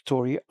our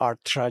story, our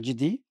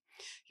tragedy.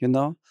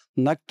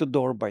 Knocked the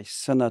door by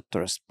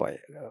senators, by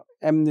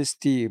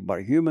Amnesty,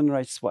 by Human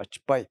Rights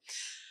Watch, by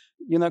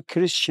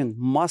Christian,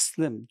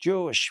 Muslim,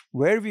 Jewish,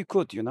 where we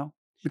could,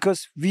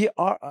 because we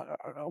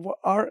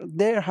are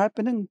there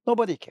happening.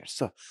 Nobody cares.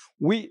 So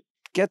we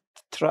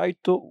try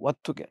to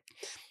what to get.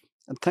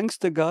 And thanks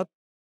to God,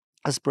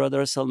 as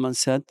Brother Salman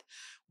said,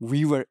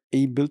 we were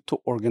able to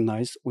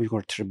organize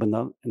Uyghur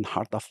Tribunal in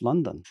heart of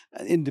London,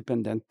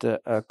 independent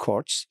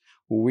courts,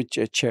 which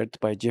chaired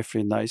by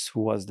Jeffrey Nice,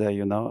 who was the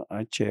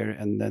chair,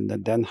 and then the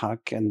Den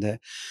Haag, and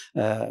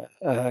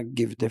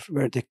give the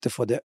verdict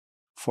for the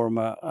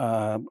former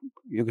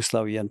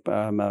Yugoslavian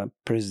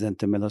President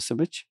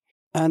Milosevic.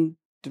 And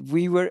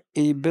we were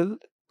able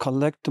to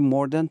collect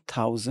more than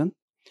 1,000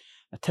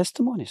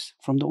 testimonies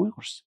from the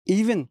Uyghurs.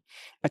 Even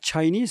a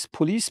Chinese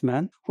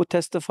policeman who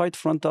testified in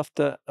front of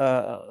the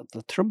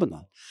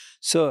tribunal.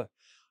 So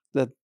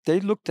they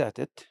looked at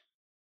it,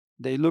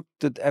 they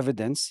looked at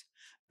evidence,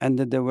 and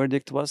the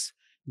verdict was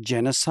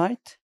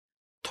genocide,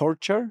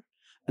 torture,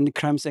 and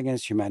crimes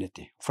against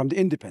humanity from the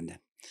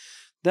independent.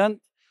 Then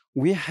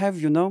we have,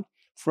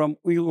 from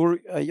Uyghur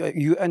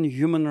UN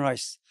Human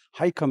Rights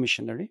High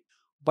Commissioner.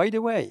 By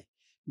the way,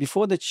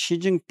 before that Xi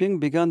Jinping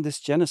began this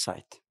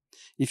genocide,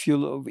 if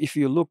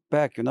you look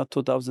back,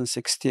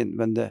 2016,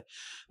 when the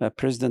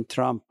President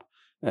Trump,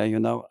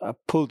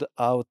 pulled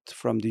out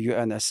from the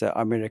UN as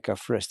America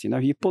first,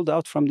 he pulled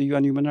out from the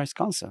UN Human Rights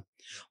Council.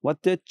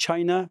 What did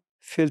China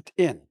filled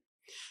in?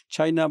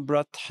 China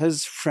brought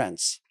his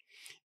friends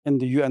in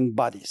the UN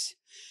bodies.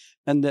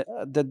 And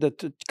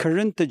the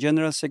current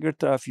General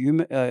Secretary of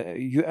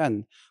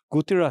UN,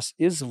 Guterres,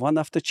 is one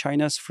of the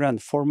China's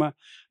friend, former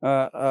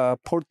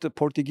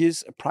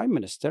Portuguese Prime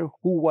Minister,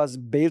 who was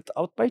bailed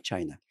out by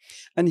China.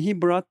 And he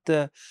brought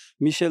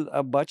Michelle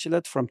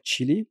Bachelet from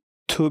Chile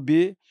to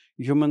be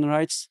Human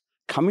Rights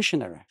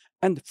Commissioner.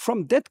 And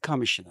from that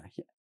commissioner,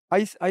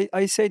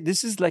 I say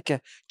this is like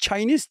a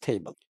Chinese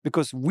table,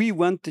 because we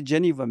went to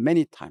Geneva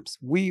many times.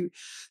 We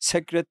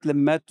secretly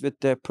met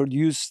with the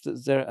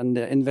producer and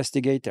the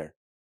investigator.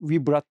 We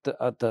brought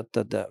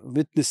the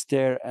witness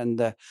there.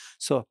 And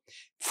so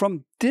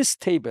from this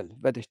table,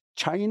 where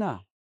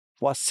China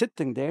was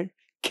sitting there,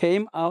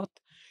 came out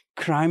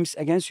crimes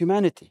against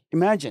humanity.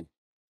 Imagine,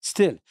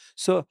 still.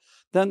 So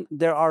then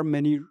there are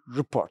many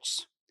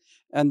reports.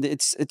 And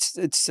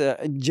it's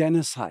a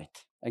genocide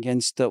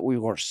against the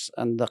Uyghurs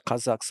and the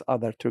Kazakhs,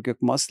 other Turkic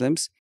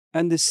Muslims.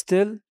 And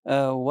still,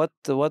 what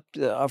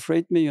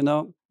afraid me,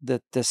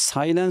 that the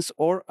silence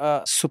or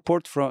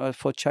support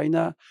for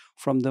China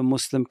from the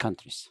Muslim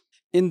countries.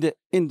 In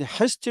the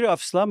history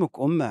of Islamic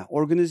Ummah,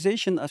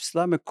 Organization of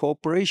Islamic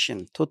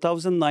Cooperation,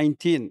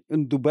 2019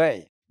 in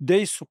Dubai,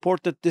 they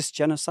supported this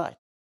genocide.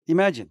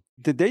 Imagine,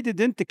 they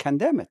didn't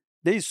condemn it.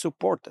 They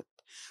supported.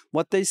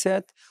 What they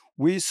said,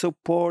 we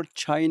support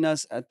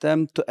China's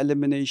attempt to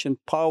elimination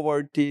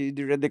poverty,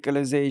 the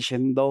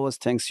radicalization, those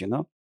things,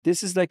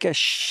 This is like a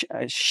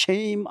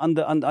shame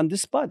on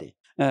this body,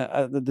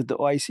 the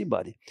OIC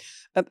body.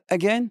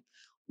 Again,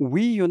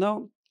 we,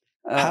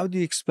 how do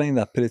you explain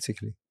that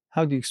politically?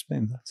 How do you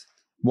explain that?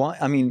 Why?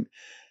 I mean,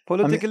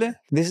 politically,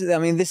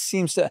 this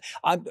seems to.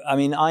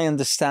 I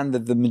understand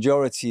that the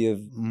majority of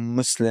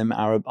Muslim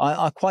Arab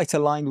are quite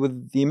aligned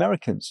with the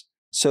Americans.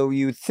 So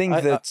you think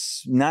that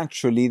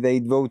naturally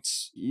they'd vote.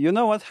 You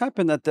know what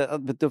happened at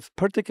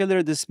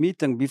particular this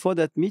meeting? Before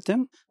that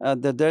meeting,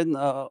 the then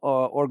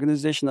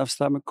Organization of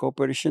Islamic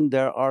Cooperation,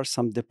 there are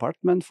some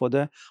department for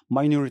the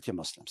minority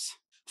Muslims.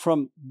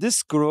 From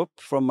this group,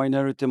 from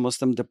minority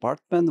Muslim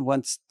department,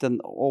 went then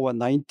over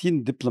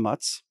 19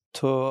 diplomats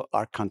to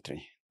our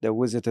country. They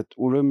visited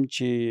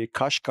Urumqi,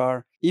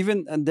 Kashgar.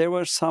 Even and there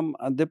were some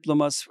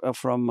diplomats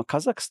from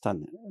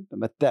Kazakhstan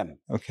with them.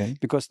 Okay.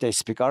 Because they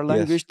speak our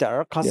language. Yes. They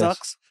are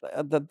Kazakhs.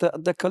 Yes.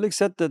 The colleague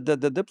said that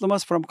the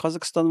diplomats from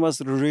Kazakhstan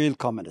was real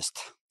communist.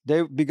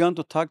 They began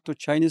to talk to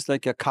Chinese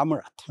like a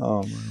comrade.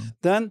 Oh, man.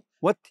 Then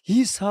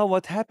he saw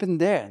what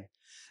happened there.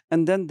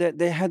 And then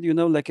they had,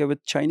 like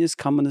with Chinese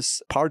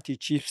Communist Party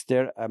chiefs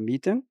there, a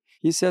meeting.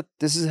 He said,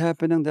 this is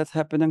happening, that's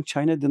happening.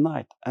 China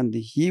denied. And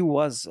he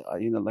was,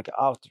 like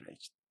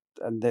outraged.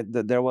 And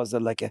there was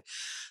a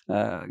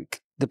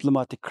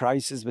diplomatic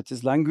crisis with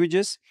his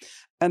languages.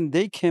 And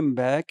they came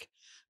back,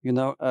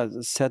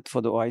 said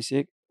for the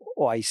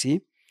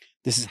OIC,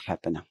 this is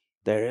happening.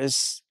 There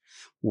is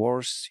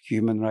worse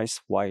human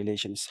rights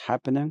violations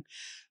happening.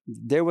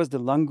 There was the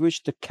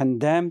language to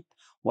condemn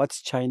what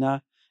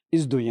China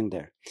is doing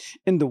there.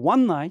 In the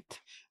one night,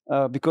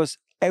 because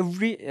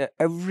every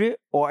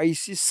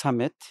OIC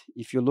summit,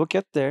 if you look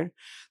at there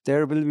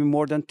will be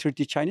more than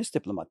 30 Chinese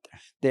diplomats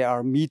there. They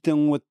are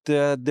meeting with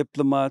the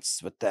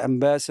diplomats, with the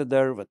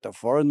ambassador, with the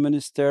foreign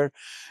minister,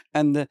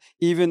 and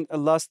even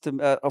last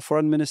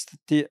foreign minister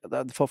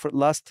for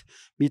last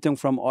meeting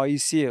from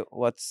OIC,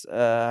 what's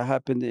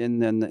happened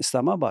in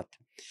Islamabad.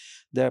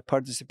 There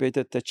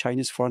participated the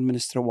Chinese foreign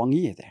minister Wang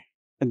Yi there,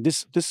 and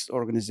this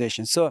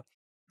organization. So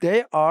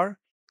they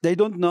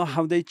don't know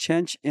how they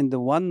change in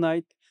the one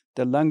night.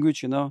 The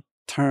language,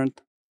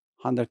 turned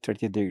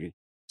 130 degrees.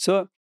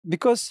 So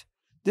because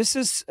this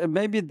is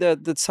maybe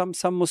that some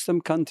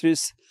Muslim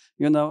countries,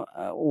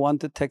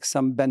 want to take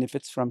some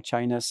benefits from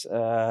China's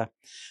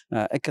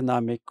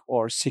economic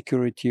or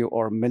security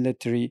or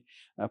military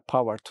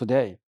power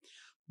today.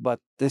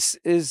 But this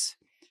is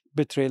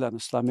betrayal on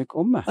Islamic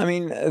Ummah. I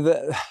mean,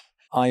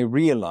 I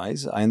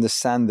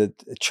understand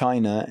that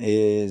China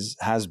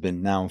has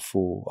been now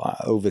for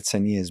over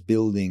 10 years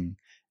building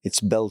its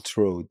Belt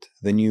Road,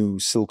 the new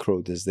Silk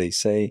Road, as they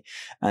say,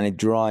 and it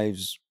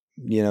drives,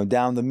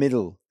 down the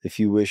middle, if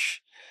you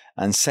wish,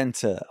 and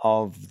center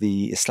of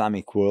the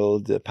Islamic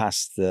world,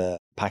 past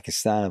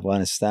Pakistan,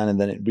 Afghanistan, and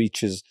then it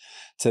reaches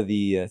to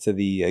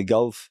the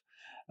Gulf,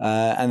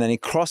 and then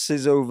it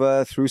crosses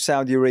over through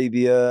Saudi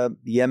Arabia,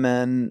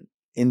 Yemen,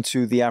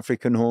 into the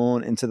African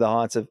Horn, into the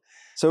heart of.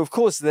 So, of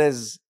course,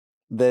 there's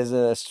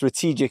a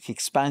strategic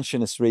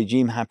expansionist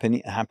regime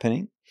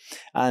happening,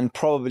 and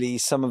probably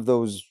some of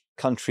those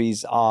countries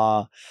are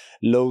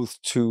loath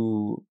to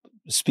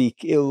speak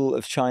ill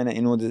of China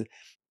in order.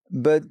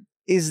 But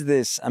is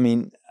this? I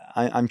mean,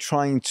 I'm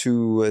trying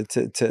to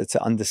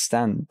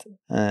understand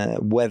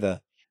whether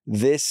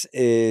this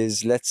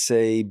is, let's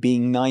say,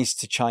 being nice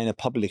to China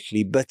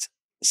publicly, but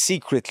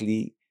secretly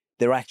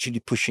they're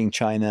actually pushing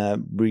China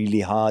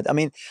really hard. I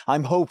mean,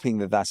 I'm hoping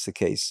that that's the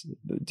case.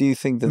 Do you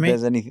think that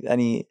there's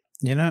any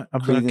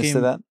credence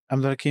to that?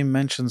 Abdul Hakim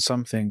mentioned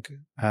something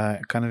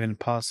kind of in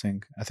passing.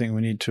 I think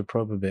we need to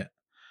probe a bit.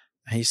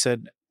 He said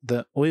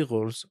the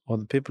Uyghurs, or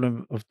the people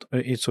of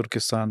East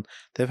Turkestan,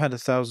 they've had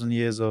 1,000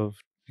 years of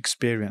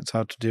experience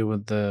how to deal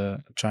with the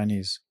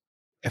Chinese.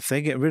 If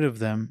they get rid of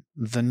them,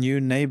 the new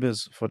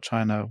neighbors for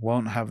China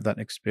won't have that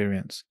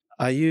experience.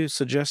 Are you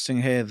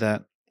suggesting here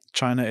that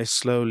China is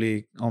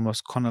slowly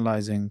almost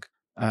colonizing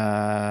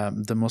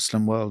the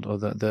Muslim world or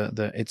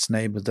the its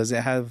neighbors? Does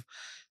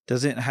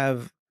it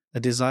have a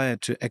desire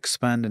to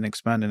expand and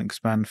expand and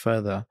expand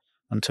further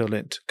until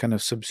it kind of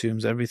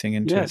subsumes everything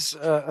into Yes,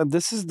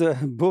 this is the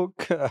book,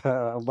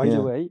 by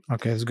the way.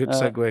 Okay, it's a good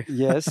segue.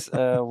 Yes,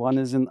 one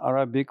is in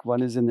Arabic,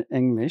 one is in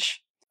English.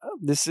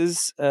 This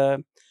is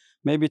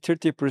maybe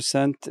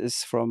 30% is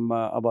from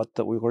about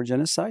the Uyghur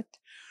genocide.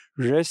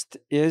 Rest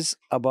is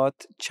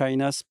about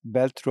China's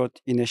Belt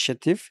Road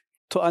Initiative.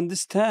 To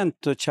understand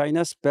the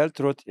China's Belt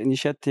Road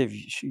Initiative,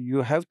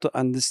 you have to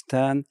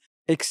understand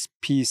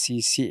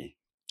XPCC,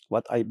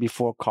 what I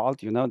before called,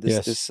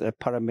 this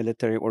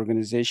paramilitary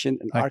organization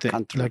in our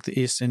country, like the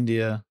East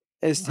Indian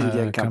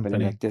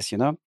Company, like this.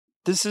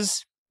 This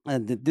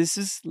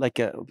is like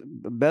a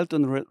Belt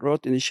and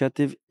Road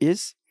Initiative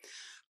is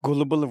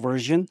global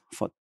version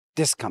for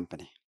this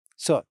company.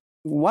 So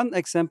one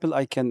example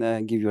I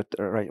can give you,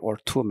 or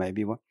two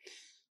maybe.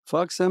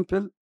 For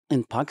example,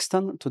 in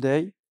Pakistan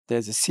today,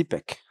 there's a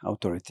CPEC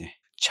authority,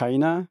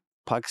 China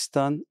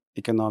Pakistan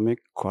Economic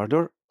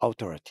Corridor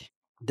Authority.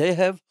 They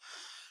have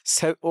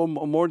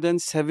more than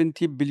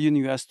 70 billion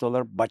US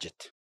dollar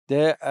budget.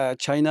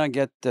 China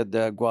get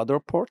the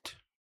Gwadar port.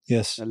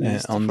 Yes, on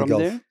from the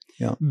Gulf. there.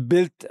 Yeah.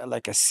 Built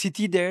like a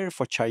city there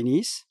for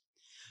Chinese.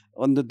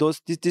 On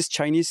this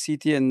Chinese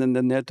city and then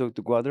the network,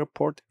 the Gwadar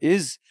port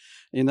is,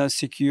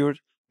 secured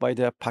by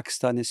the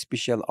Pakistani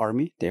Special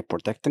Army. They're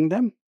protecting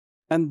them.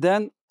 And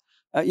then,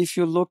 if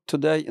you look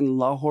today in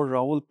Lahore,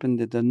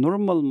 Rawalpindi, the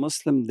normal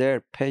Muslim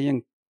there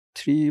paying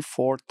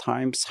 3-4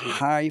 times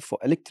high for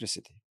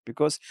electricity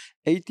because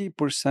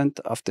 80%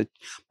 of the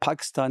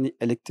Pakistani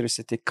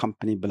electricity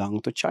company belong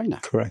to China.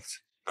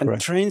 Correct.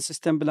 And train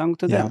system belong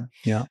to them.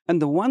 Yeah.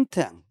 And the one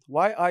thing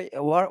why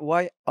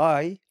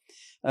I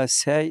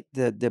say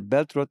that the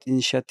Belt Road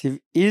Initiative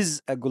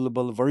is a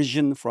global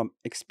version from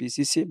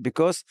XPCC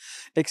because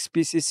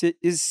XPCC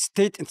is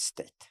state and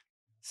state.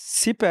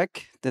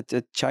 CPEC, that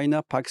the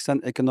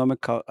China-Pakistan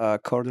Economic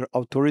Corridor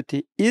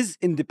Authority, is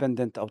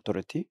independent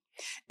authority.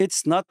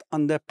 It's not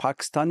under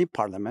Pakistani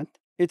parliament.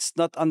 It's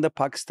not under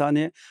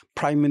Pakistani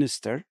prime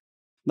minister,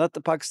 not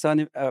the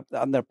Pakistani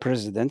under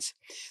presidents.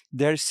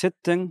 They're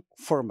sitting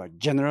former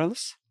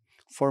generals,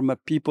 former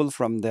people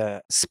from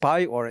the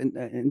spy or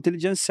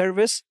intelligence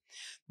service.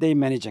 They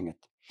managing it.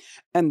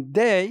 And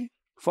they,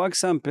 for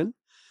example,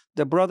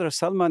 the brother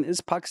Salman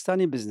is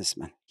Pakistani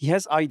businessman. He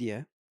has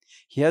idea,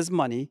 he has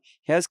money,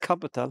 he has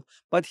capital,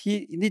 but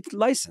he needs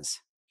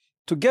license.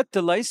 To get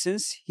the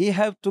license, he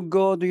have to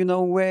go,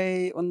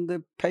 way on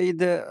the pay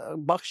the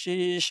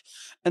bakshish,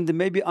 and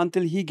maybe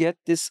until he get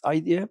this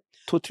idea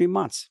 2-3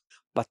 months.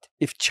 But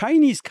if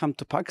Chinese come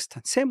to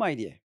Pakistan, same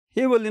idea.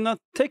 He will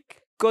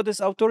go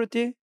this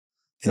authority,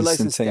 the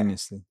license there.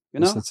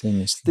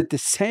 Instantaneously. The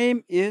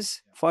same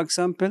is, for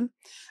example,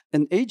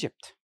 in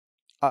Egypt.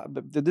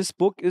 This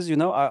book is,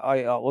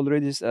 I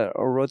already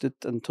wrote it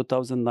in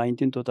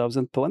 2019,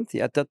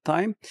 2020. At that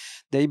time,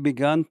 they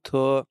began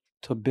to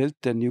build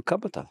the new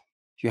capital.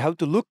 You have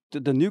to look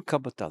to the new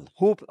capital.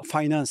 Who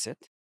financed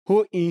it?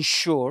 Who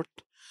insured?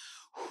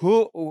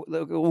 Who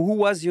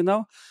was,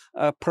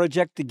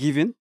 project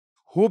given?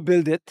 Who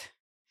built it?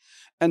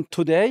 And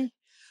today,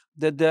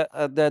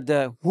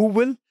 the who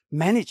will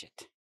manage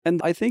it? And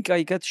I think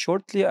I get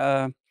shortly,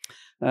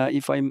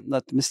 if I'm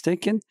not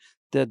mistaken,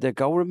 the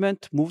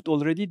government moved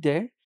already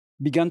there,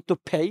 began to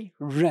pay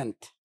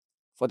rent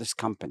for this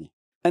company.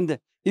 And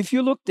if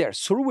you look there,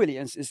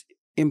 surveillance is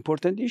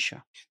important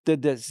issue. The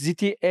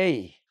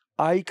ZTA,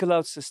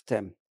 iCloud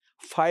system,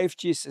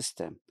 5G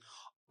system,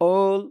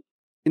 all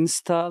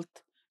installed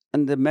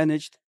and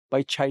managed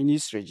by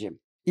Chinese regime.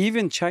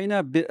 Even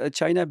China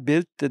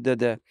built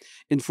the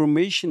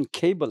information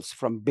cables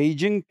from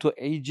Beijing to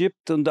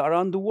Egypt and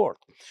around the world.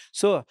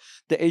 So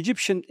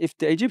if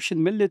the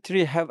Egyptian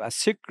military have a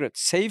secret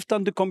saved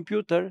on the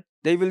computer,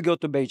 they will go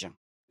to Beijing.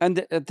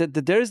 And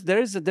there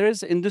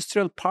is an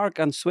industrial park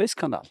on Suez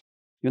Canal.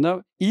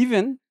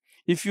 Even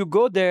if you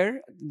go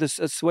there, the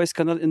Suez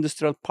Canal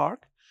Industrial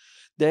Park,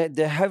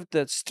 they have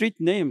the street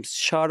names,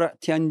 Shara,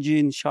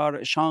 Tianjin,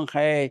 Shara,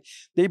 Shanghai.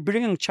 They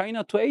bring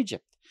China to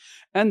Egypt.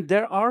 And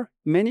there are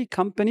many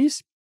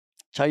companies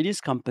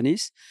Chinese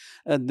companies,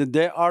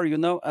 they are,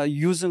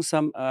 using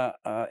some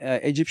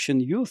Egyptian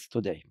youth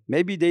today.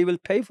 Maybe they will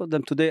pay for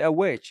them today a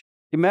wage.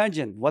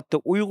 Imagine what the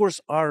Uyghurs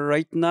are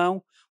right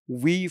now.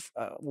 We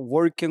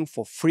working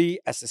for free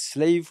as a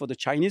slave for the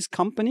Chinese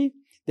company.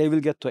 They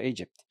will get to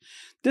Egypt.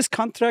 This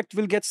contract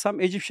will get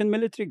some Egyptian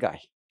military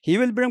guy. He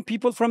will bring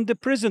people from the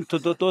prison to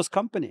those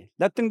companies,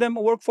 letting them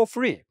work for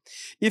free.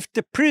 If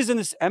the prison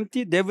is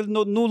empty, there will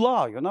no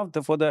law,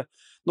 for the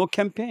no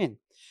campaign.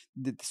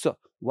 So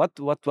what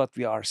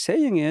we are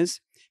saying is,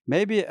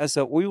 maybe as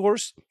a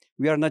Uyghurs,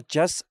 we are not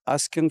just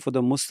asking for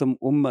the Muslim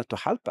Ummah to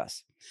help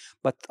us,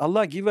 but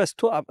Allah give us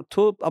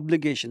two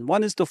obligations.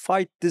 One is to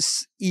fight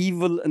this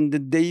evil and the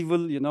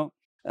devil,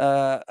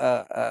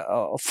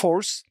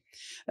 force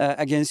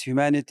against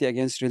humanity,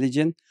 against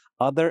religion.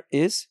 Other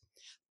is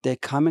the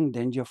coming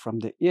danger from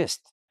the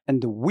East.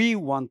 And we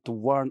want to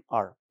warn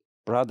our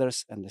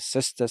brothers and the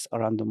sisters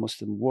around the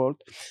Muslim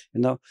world,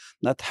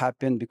 not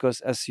happen,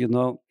 because as you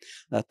know,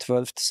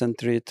 12th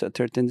century,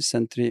 13th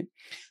century,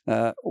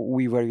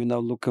 we were,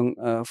 looking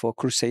for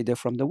crusader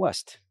from the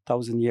West,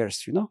 1,000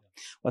 years,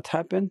 What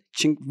happened?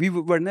 We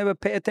were never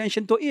pay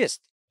attention to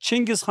East.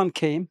 Chinggis Khan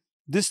came,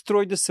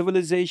 destroyed the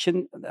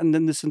civilization, and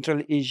then the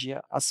Central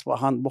Asia,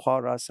 Asfahan,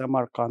 Bukhara,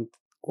 Samarkand,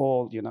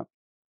 all,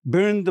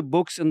 burned the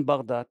books in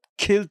Baghdad,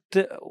 killed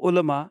the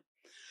ulama.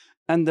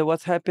 And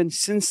what happened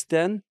since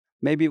then,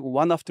 maybe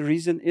one of the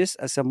reasons is,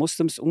 as a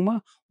Muslims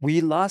Ummah,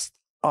 we lost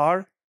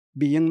our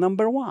being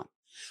number one.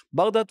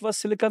 Baghdad was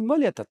Silicon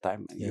Valley at the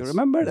time. Yes, you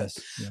remember that?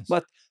 Yes.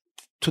 But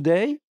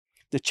today,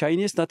 the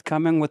Chinese not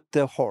coming with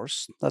the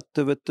horse, not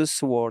with the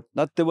sword,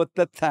 not with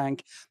the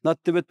tank, not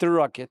with the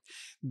rocket.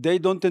 They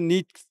don't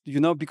need,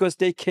 because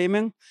they came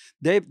in,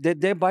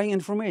 they're buying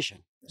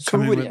information.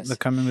 They're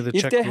coming with a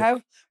checkbook. If they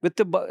have with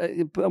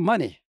the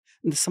money,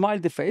 and smile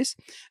the face,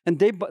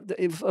 and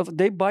if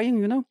they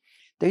buying,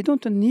 they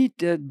don't need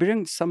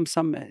bring some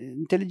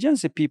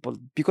intelligence people,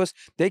 because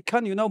they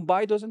can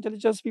buy those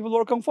intelligence people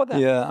working for them.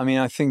 Yeah, I mean,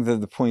 I think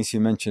that the points you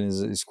mentioned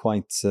is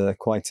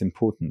quite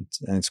important,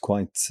 and it's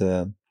quite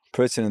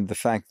pertinent. The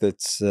fact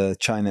that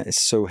China is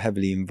so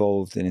heavily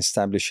involved in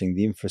establishing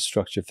the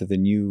infrastructure for the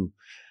new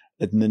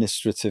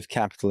administrative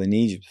capital in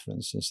Egypt, for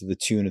instance, to the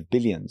tune of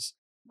billions.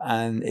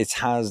 And it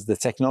has the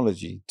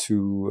technology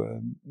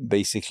to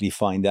basically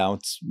find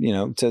out,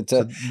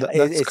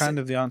 that's kind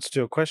of the answer to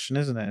your question,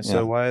 isn't it?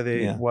 So why are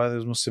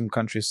those Muslim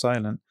countries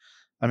silent?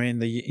 I mean,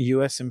 the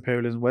U.S.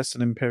 imperialism,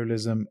 Western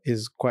imperialism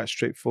is quite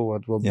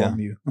straightforward. We'll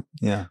bomb you.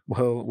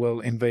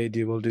 We'll invade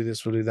you. We'll do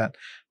this. We'll do that.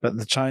 But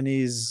the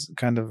Chinese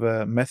kind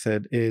of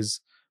method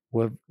is,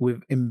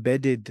 we've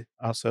embedded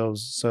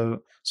ourselves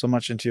so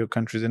much into your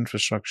country's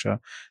infrastructure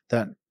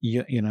that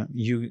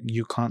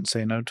you can't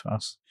say no to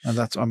us, and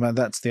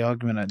that's the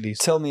argument, at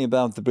least. Tell me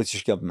about the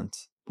British government.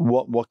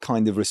 What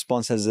kind of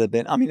response has there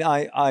been? I mean,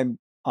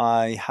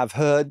 I have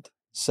heard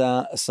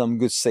some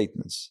good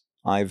statements.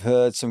 I've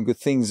heard some good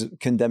things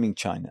condemning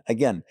China.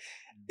 Again,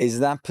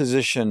 is that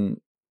position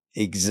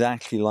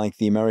exactly like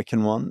the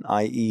American one,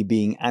 i.e.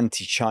 being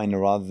anti-China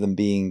rather than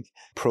being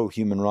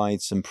pro-human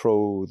rights and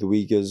pro the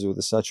Uyghurs or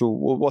the such?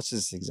 Or what's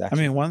this exactly?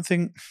 I mean, one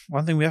thing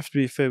we have to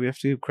be fair, we have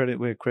to give credit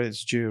where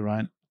credit's due,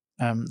 right?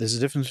 There's a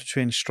difference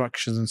between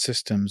structures and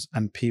systems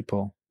and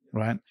people,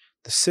 right?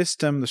 The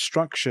system, the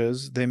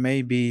structures, they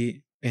may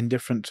be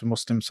indifferent to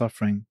Muslim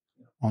suffering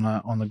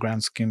on the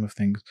grand scheme of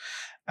things,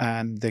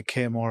 and they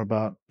care more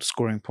about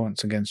scoring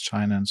points against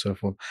China and so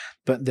forth.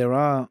 But there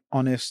are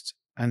honest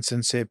and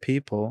sincere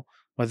people,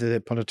 whether they're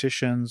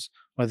politicians,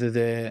 whether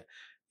they're,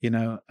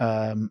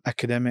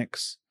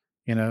 academics,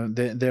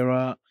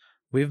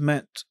 we've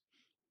met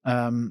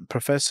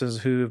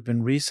professors who have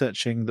been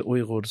researching the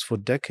Uyghurs for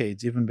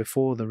decades, even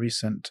before the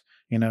recent,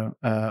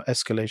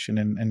 escalation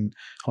in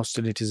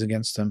hostilities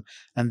against them.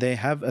 And they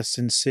have a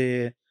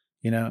sincere,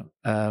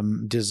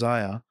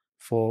 desire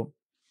for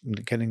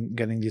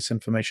getting this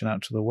information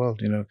out to the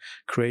world,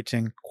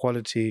 creating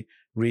quality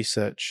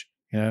research,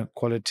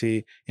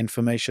 quality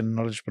information,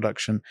 knowledge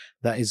production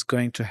that is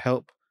going to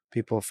help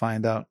people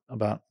find out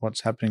about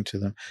what's happening to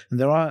them. And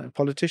there are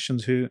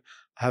politicians who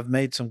have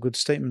made some good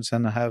statements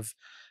and have,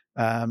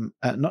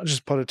 not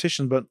just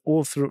politicians, but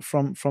all through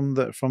from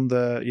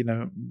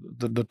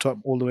the top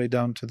all the way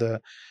down to the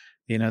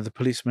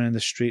policeman in the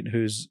street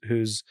who's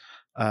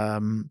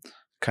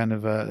kind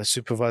of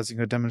supervising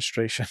a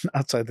demonstration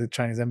outside the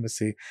Chinese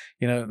embassy.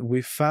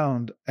 We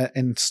found,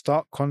 in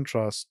stark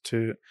contrast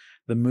to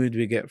the mood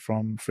we get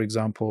from, for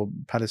example,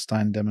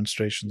 Palestine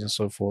demonstrations and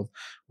so forth,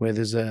 where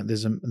there's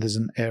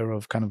an air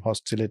of kind of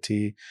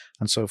hostility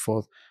and so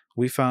forth.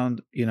 We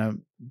found,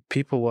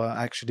 people were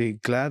actually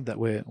glad that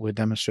we're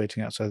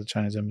demonstrating outside the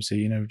Chinese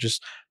embassy.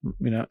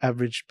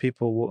 Average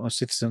people,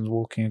 citizens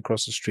walking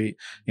across the street,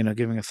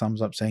 giving a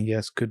thumbs up, saying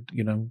yes,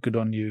 good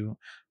on you.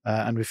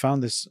 And we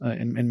found this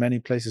in many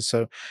places.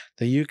 So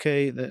the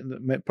UK,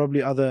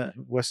 probably other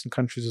Western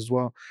countries as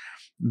well,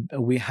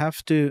 we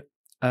have to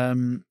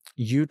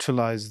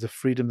utilize the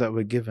freedom that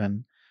we're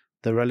given,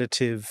 the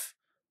relative,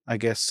 I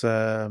guess,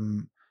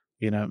 the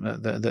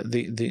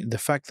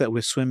fact that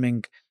we're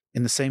swimming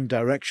in the same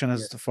direction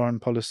as the foreign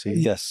policy.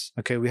 Yes.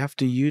 Okay, we have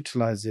to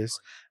utilize this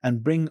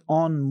and bring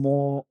on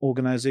more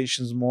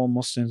organizations, more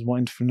Muslims, more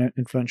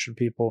influential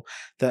people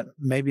that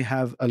maybe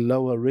have a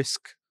lower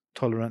risk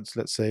tolerance.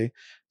 Let's say,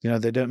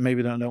 they don't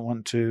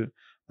want to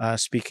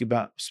speak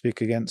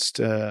against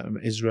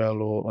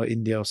Israel or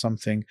India or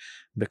something,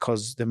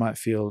 because they might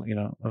feel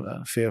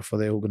fear for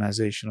their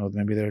organization, or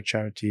maybe they're a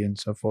charity and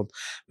so forth.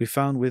 We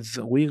found with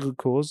Uyghur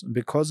cause,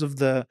 because of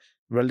the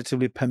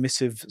relatively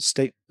permissive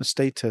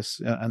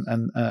status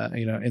and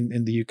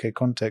in the UK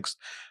context,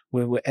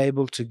 where we're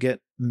able to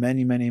get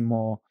many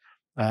more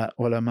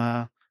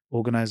ulama,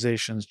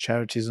 organizations,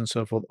 charities and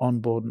so forth on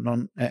board,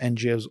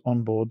 NGOs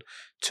on board,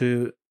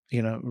 to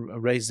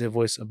raise their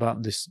voice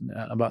about this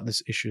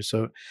issue.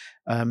 So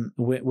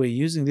we're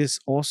using this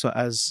also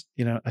as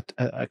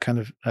a kind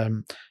of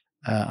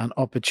an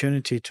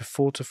opportunity to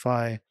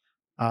fortify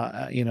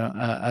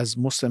as a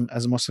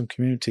Muslim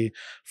community,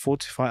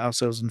 fortify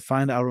ourselves and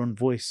find our own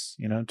voice,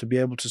 to be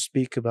able to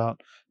speak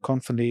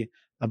confidently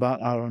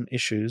about our own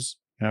issues,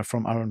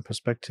 from our own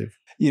perspective.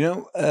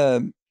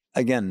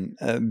 Again,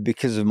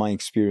 because of my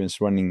experience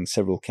running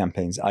several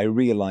campaigns, I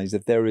realize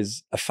that there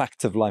is a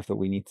fact of life that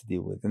we need to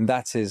deal with. And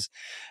that is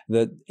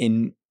that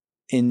in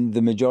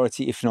the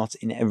majority, if not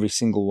in every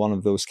single one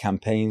of those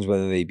campaigns,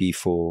 whether they be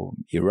for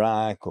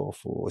Iraq or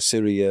for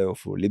Syria or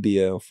for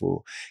Libya or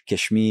for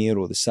Kashmir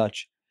or the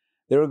such,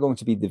 there are going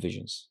to be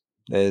divisions.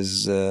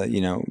 There's,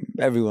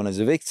 everyone is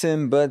a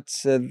victim, but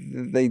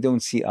they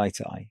don't see eye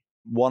to eye.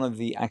 One of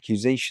the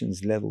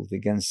accusations leveled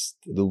against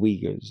the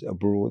Uyghurs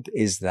abroad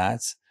is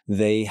that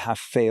they have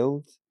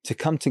failed to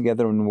come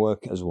together and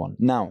work as one.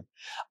 Now,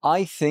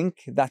 I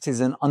think that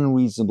is an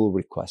unreasonable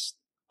request.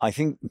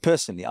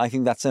 Personally, I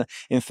think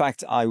in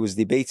fact, I was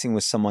debating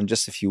with someone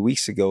just a few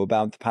weeks ago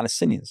about the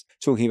Palestinians,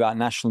 talking about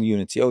national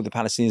unity. Oh, the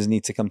Palestinians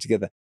need to come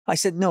together. I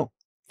said, no,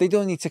 they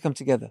don't need to come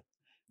together.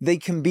 They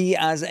can be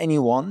as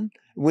anyone.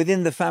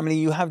 Within the family,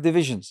 you have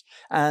divisions.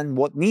 And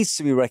what needs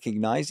to be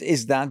recognized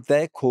is that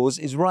their cause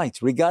is right,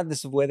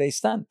 regardless of where they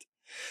stand.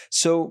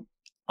 So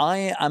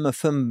I am a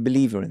firm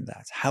believer in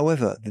that.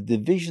 However, the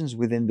divisions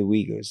within the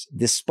Uyghurs,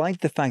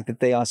 despite the fact that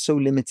they are so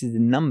limited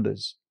in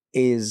numbers,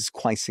 is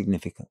quite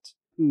significant.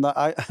 No,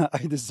 I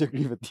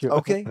disagree with you.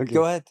 Okay,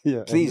 go ahead.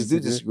 Yeah, please do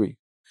disagree.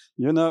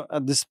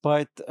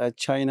 Despite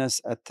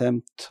China's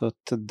attempt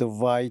to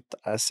divide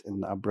us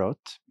in abroad,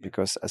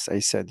 because as I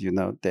said,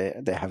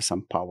 they have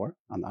some power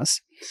on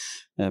us,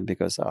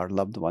 because our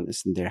loved one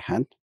is in their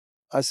hand.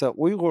 As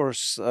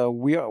Uyghurs,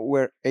 we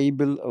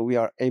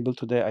are able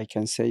today, I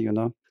can say,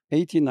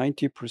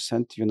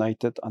 80-90%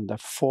 united under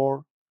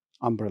 4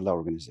 umbrella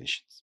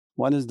organizations.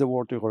 One is the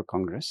World Uyghur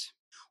Congress.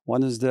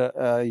 One is the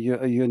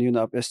Union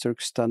of East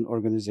Turkestan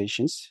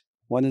Organizations.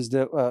 One is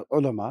the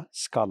ulama,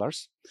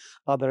 scholars.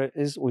 Other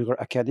is Uyghur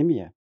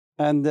Academia.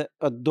 And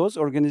those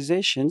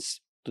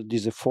organizations,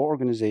 these are 4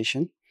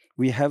 organizations,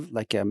 we have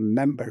like a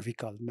member, we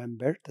call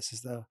member, this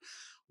is the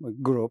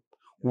group,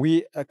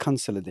 we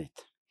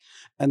consolidate.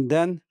 And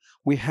then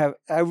we have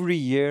every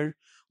year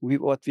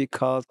what we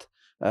called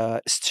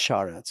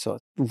istishara. So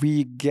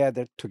we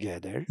gather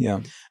together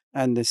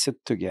and they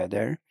sit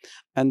together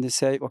and they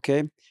say,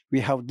 okay, we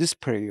have this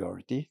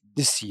priority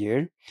this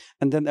year.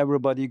 And then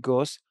everybody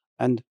goes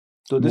and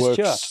do this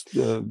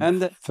job.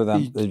 And for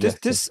them,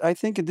 I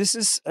think this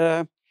is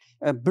a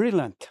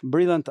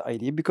brilliant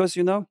idea, because,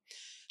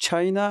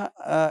 China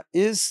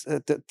is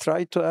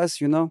try to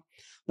us,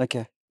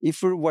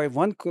 if we're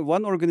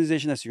one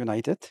organization is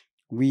united,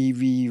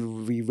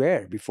 we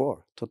were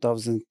before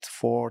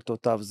 2004,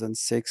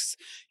 2006,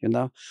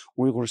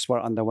 Uyghurs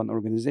were under one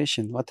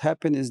organization. What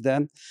happened is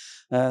then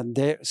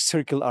they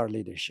circle our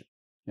leadership,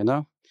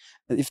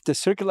 If they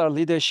circle our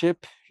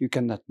leadership, you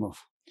cannot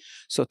move.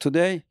 So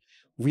today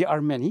we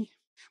are many,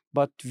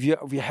 but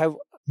we have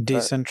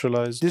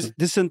decentralized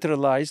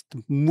decentralized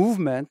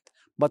movement,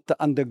 but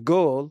the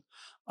goal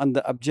and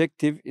the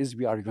objective is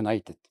we are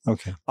united.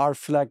 Okay. Our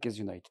flag is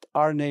united.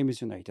 Our name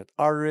is united.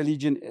 Our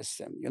religion is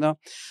same.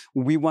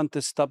 We want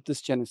to stop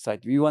this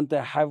genocide. We want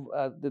to have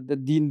the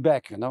deen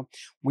back.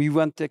 We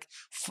want to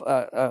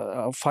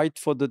fight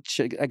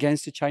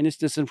against the Chinese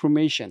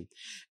disinformation,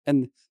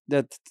 and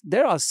that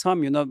there are some.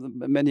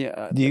 Many.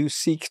 Do you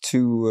seek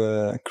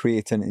to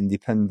create an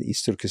independent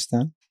East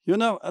Turkestan?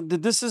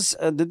 This is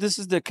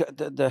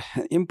the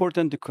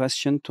important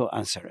question to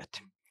answer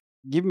it.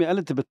 Give me a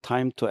little bit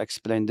time to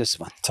explain this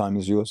one. Time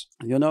is yours.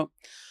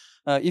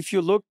 If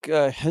you look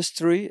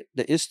history,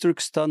 the East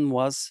Turkestan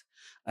was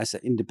as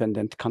an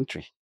independent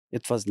country.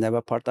 It was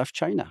never part of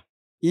China.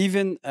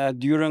 Even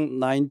during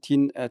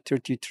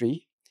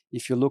 1933,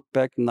 if you look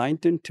back,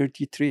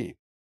 1933,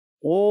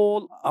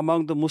 all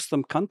among the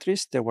Muslim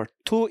countries, there were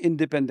 2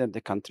 independent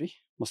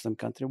Muslim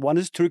country. One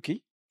is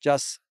Turkey,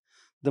 just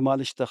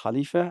demolished the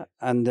Khalifa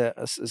and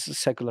a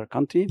secular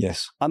country.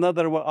 Yes.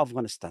 Another was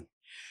Afghanistan.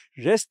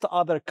 Rest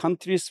other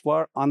countries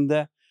were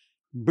under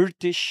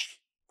British,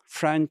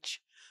 French,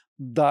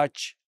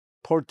 Dutch,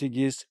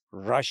 Portuguese,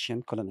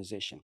 Russian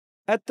colonization.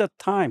 At that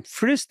time,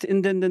 first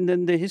in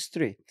the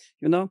history,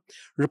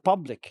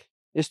 republic,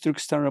 East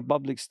Turkestan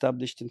Republic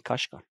established in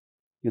Kashgar.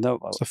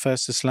 It's the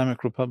first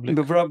Islamic republic.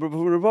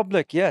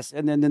 Republic, yes.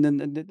 And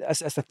then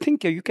as a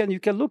thinker, you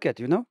can look at,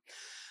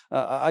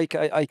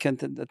 I can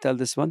tell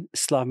this one: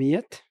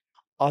 Islamiyat,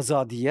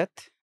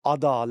 Azadiyat,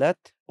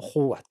 Adalat,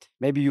 Khuwat.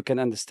 Maybe you can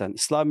understand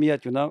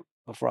Islamiyat.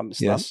 From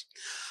Islam. Yes.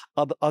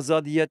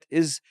 Azadiyat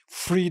is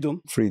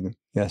freedom. Freedom.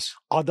 Yes.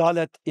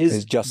 Adalat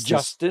is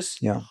justice.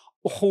 Yeah.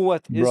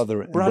 Ukhuwat is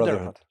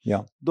brotherhood.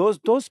 Yeah. Those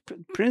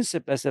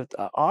principles that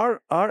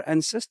our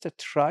ancestors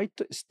tried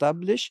to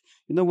establish,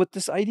 with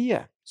this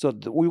idea. So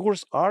the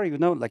Uyghurs are,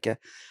 like a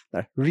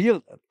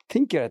real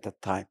thinker at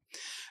that time.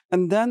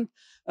 And then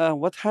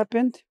what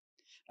happened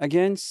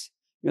against,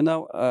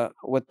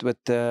 with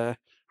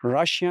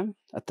Russian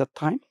at that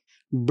time,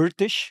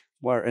 British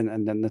were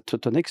and then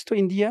to next to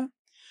India,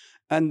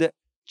 and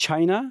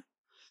China,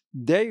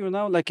 they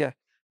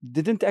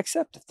didn't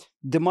accept it,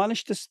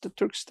 demolished the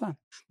Turkestan.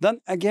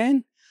 Then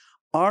again,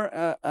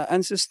 our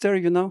ancestor,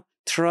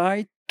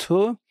 tried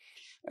to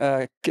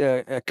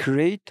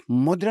create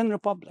modern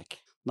republic.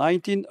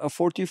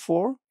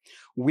 1944,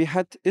 we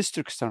had East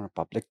Turkestan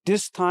Republic.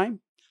 This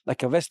time,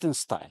 like a Western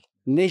style,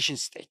 nation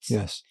states.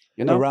 Yes.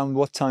 Around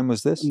what time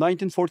was this?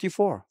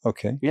 1944.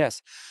 Okay.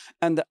 Yes.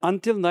 And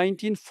until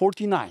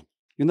 1949,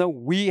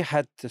 we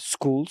had the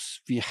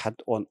schools, we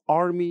had on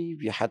army,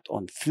 we had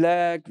on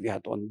flag, we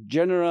had on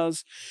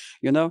generals,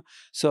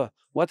 So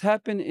what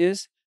happened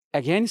is,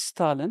 again,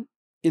 Stalin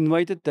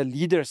invited the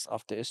leaders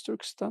of the East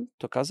Turkestan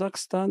to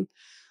Kazakhstan,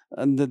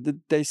 and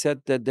they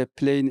said that the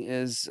plane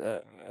is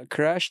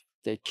crashed.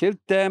 They killed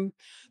them.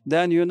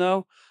 Then,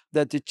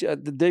 that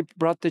they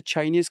brought the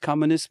Chinese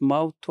Communist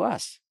Mao to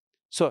us.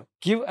 So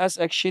give us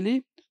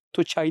actually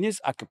to Chinese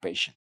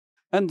occupation.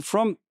 And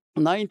from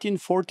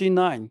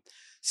 1949,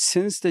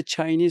 since the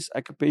Chinese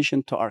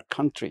occupation to our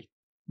country,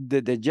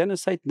 the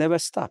genocide never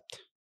stopped.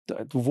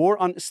 The war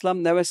on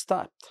Islam never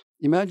stopped.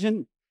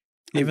 Imagine.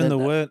 Even the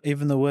word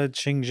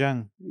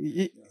Xinjiang,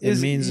 it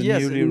means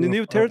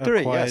new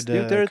territory. Yes,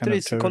 new territory.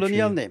 It's a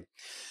colonial name.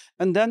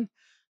 And then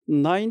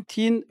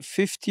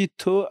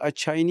 1952, a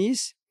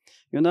Chinese,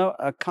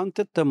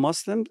 counted the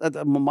Muslims,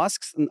 the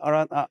mosques in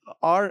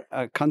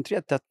our country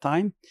at that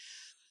time,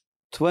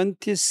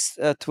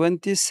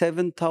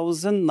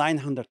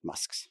 27,900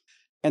 mosques.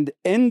 And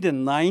in the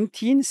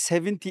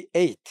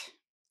 1978,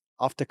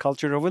 after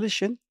Cultural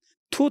Revolution,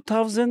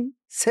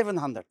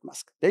 2,700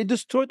 mosques. They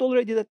destroyed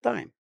already that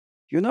time.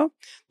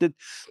 That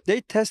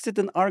they tested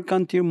in our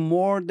country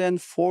more than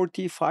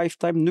 45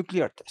 times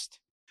nuclear test.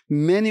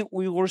 Many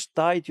Uyghurs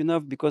died,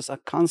 because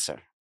of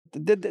cancer.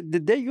 They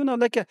they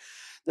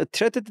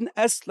treated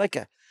us like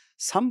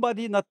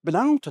somebody not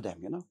belong to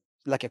them,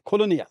 like a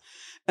colonial.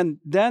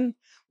 And then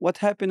what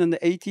happened in the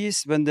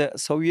 80s when the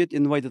Soviet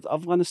invaded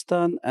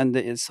Afghanistan and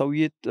the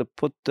Soviet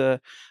put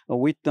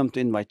with them to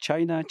invite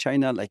China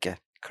like a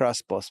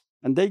crossbows.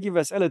 And they give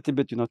us a little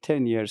bit,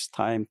 10 years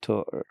time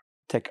to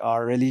take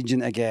our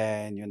religion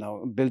again,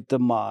 build the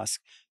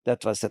mosque.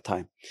 That was the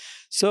time.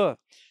 So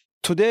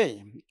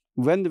today,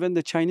 when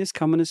the Chinese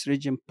Communist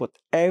regime put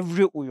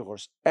every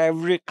Uyghurs,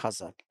 every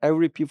Kazakh,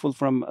 every people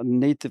from a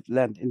native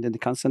land in the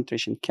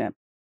concentration camp,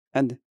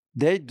 and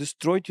they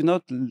destroyed,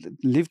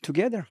 live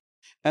together.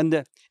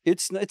 And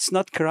it's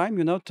not crime,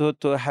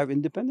 to have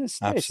independence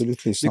states.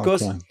 Absolutely, it's not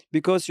crime.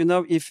 Because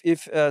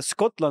if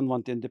Scotland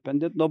want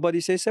independent,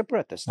 nobody says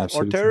separatist.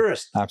 Absolutely. Or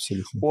terrorist.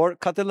 Absolutely. Or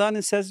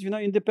Catalan says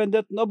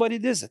independent, nobody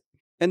does it.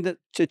 And the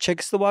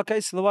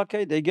Czechoslovakia,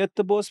 Slovakia, they get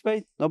the both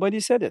way, nobody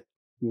said it.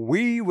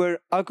 We were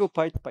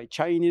occupied by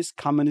Chinese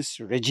Communist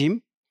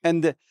regime,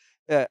 and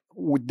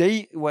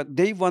they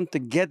want to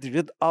get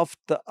rid of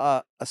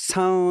the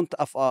sound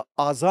of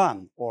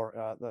azan or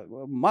the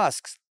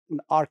mosques in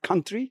our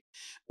country.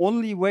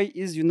 Only way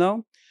is,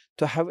 to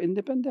have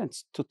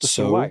independence, to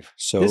survive.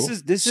 This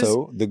is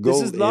the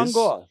goal is long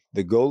goal.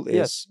 The goal is,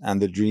 Yes.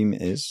 and the dream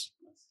is,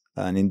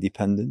 an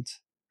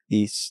independent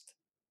East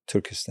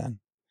Turkestan,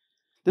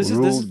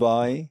 ruled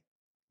by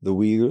the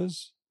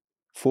Uyghurs,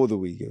 for the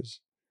Uyghurs,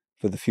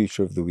 for the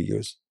future of the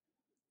Uyghurs,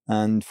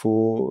 and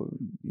for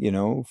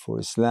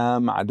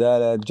Islam,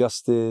 Adalat,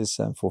 justice,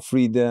 and for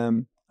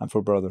freedom, and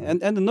for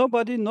brotherhood. And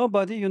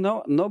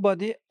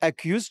nobody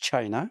accused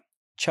China.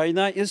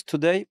 China is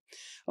today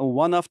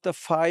one of the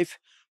 5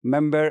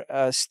 member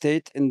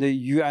state in the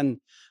UN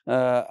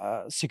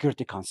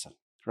Security Council,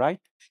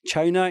 right?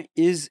 China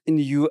is in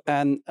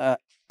UN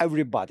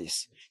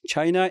everybody's.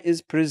 China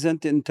is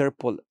present in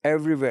Interpol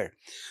everywhere.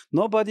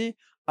 Nobody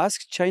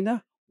asked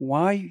China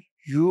why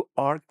you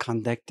are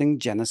conducting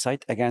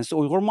genocide against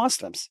Uyghur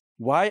Muslims.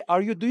 Why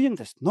are you doing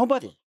this?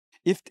 Nobody.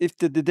 If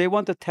they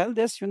want to tell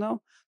this,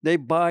 they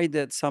buy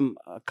that some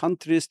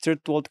countries,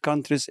 third world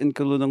countries,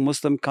 including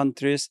Muslim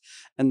countries,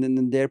 and then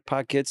in their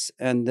pockets,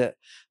 and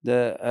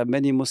the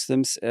many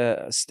Muslim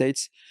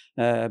states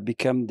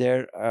become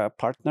their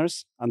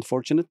partners.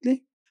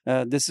 Unfortunately,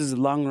 this is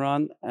long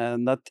run,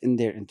 not in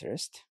their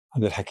interest.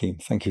 Abdul Hakim,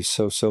 thank you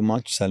so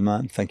much.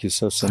 Salman, thank you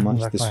so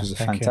much. This was a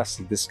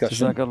fantastic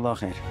discussion. Jazakallah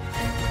khair.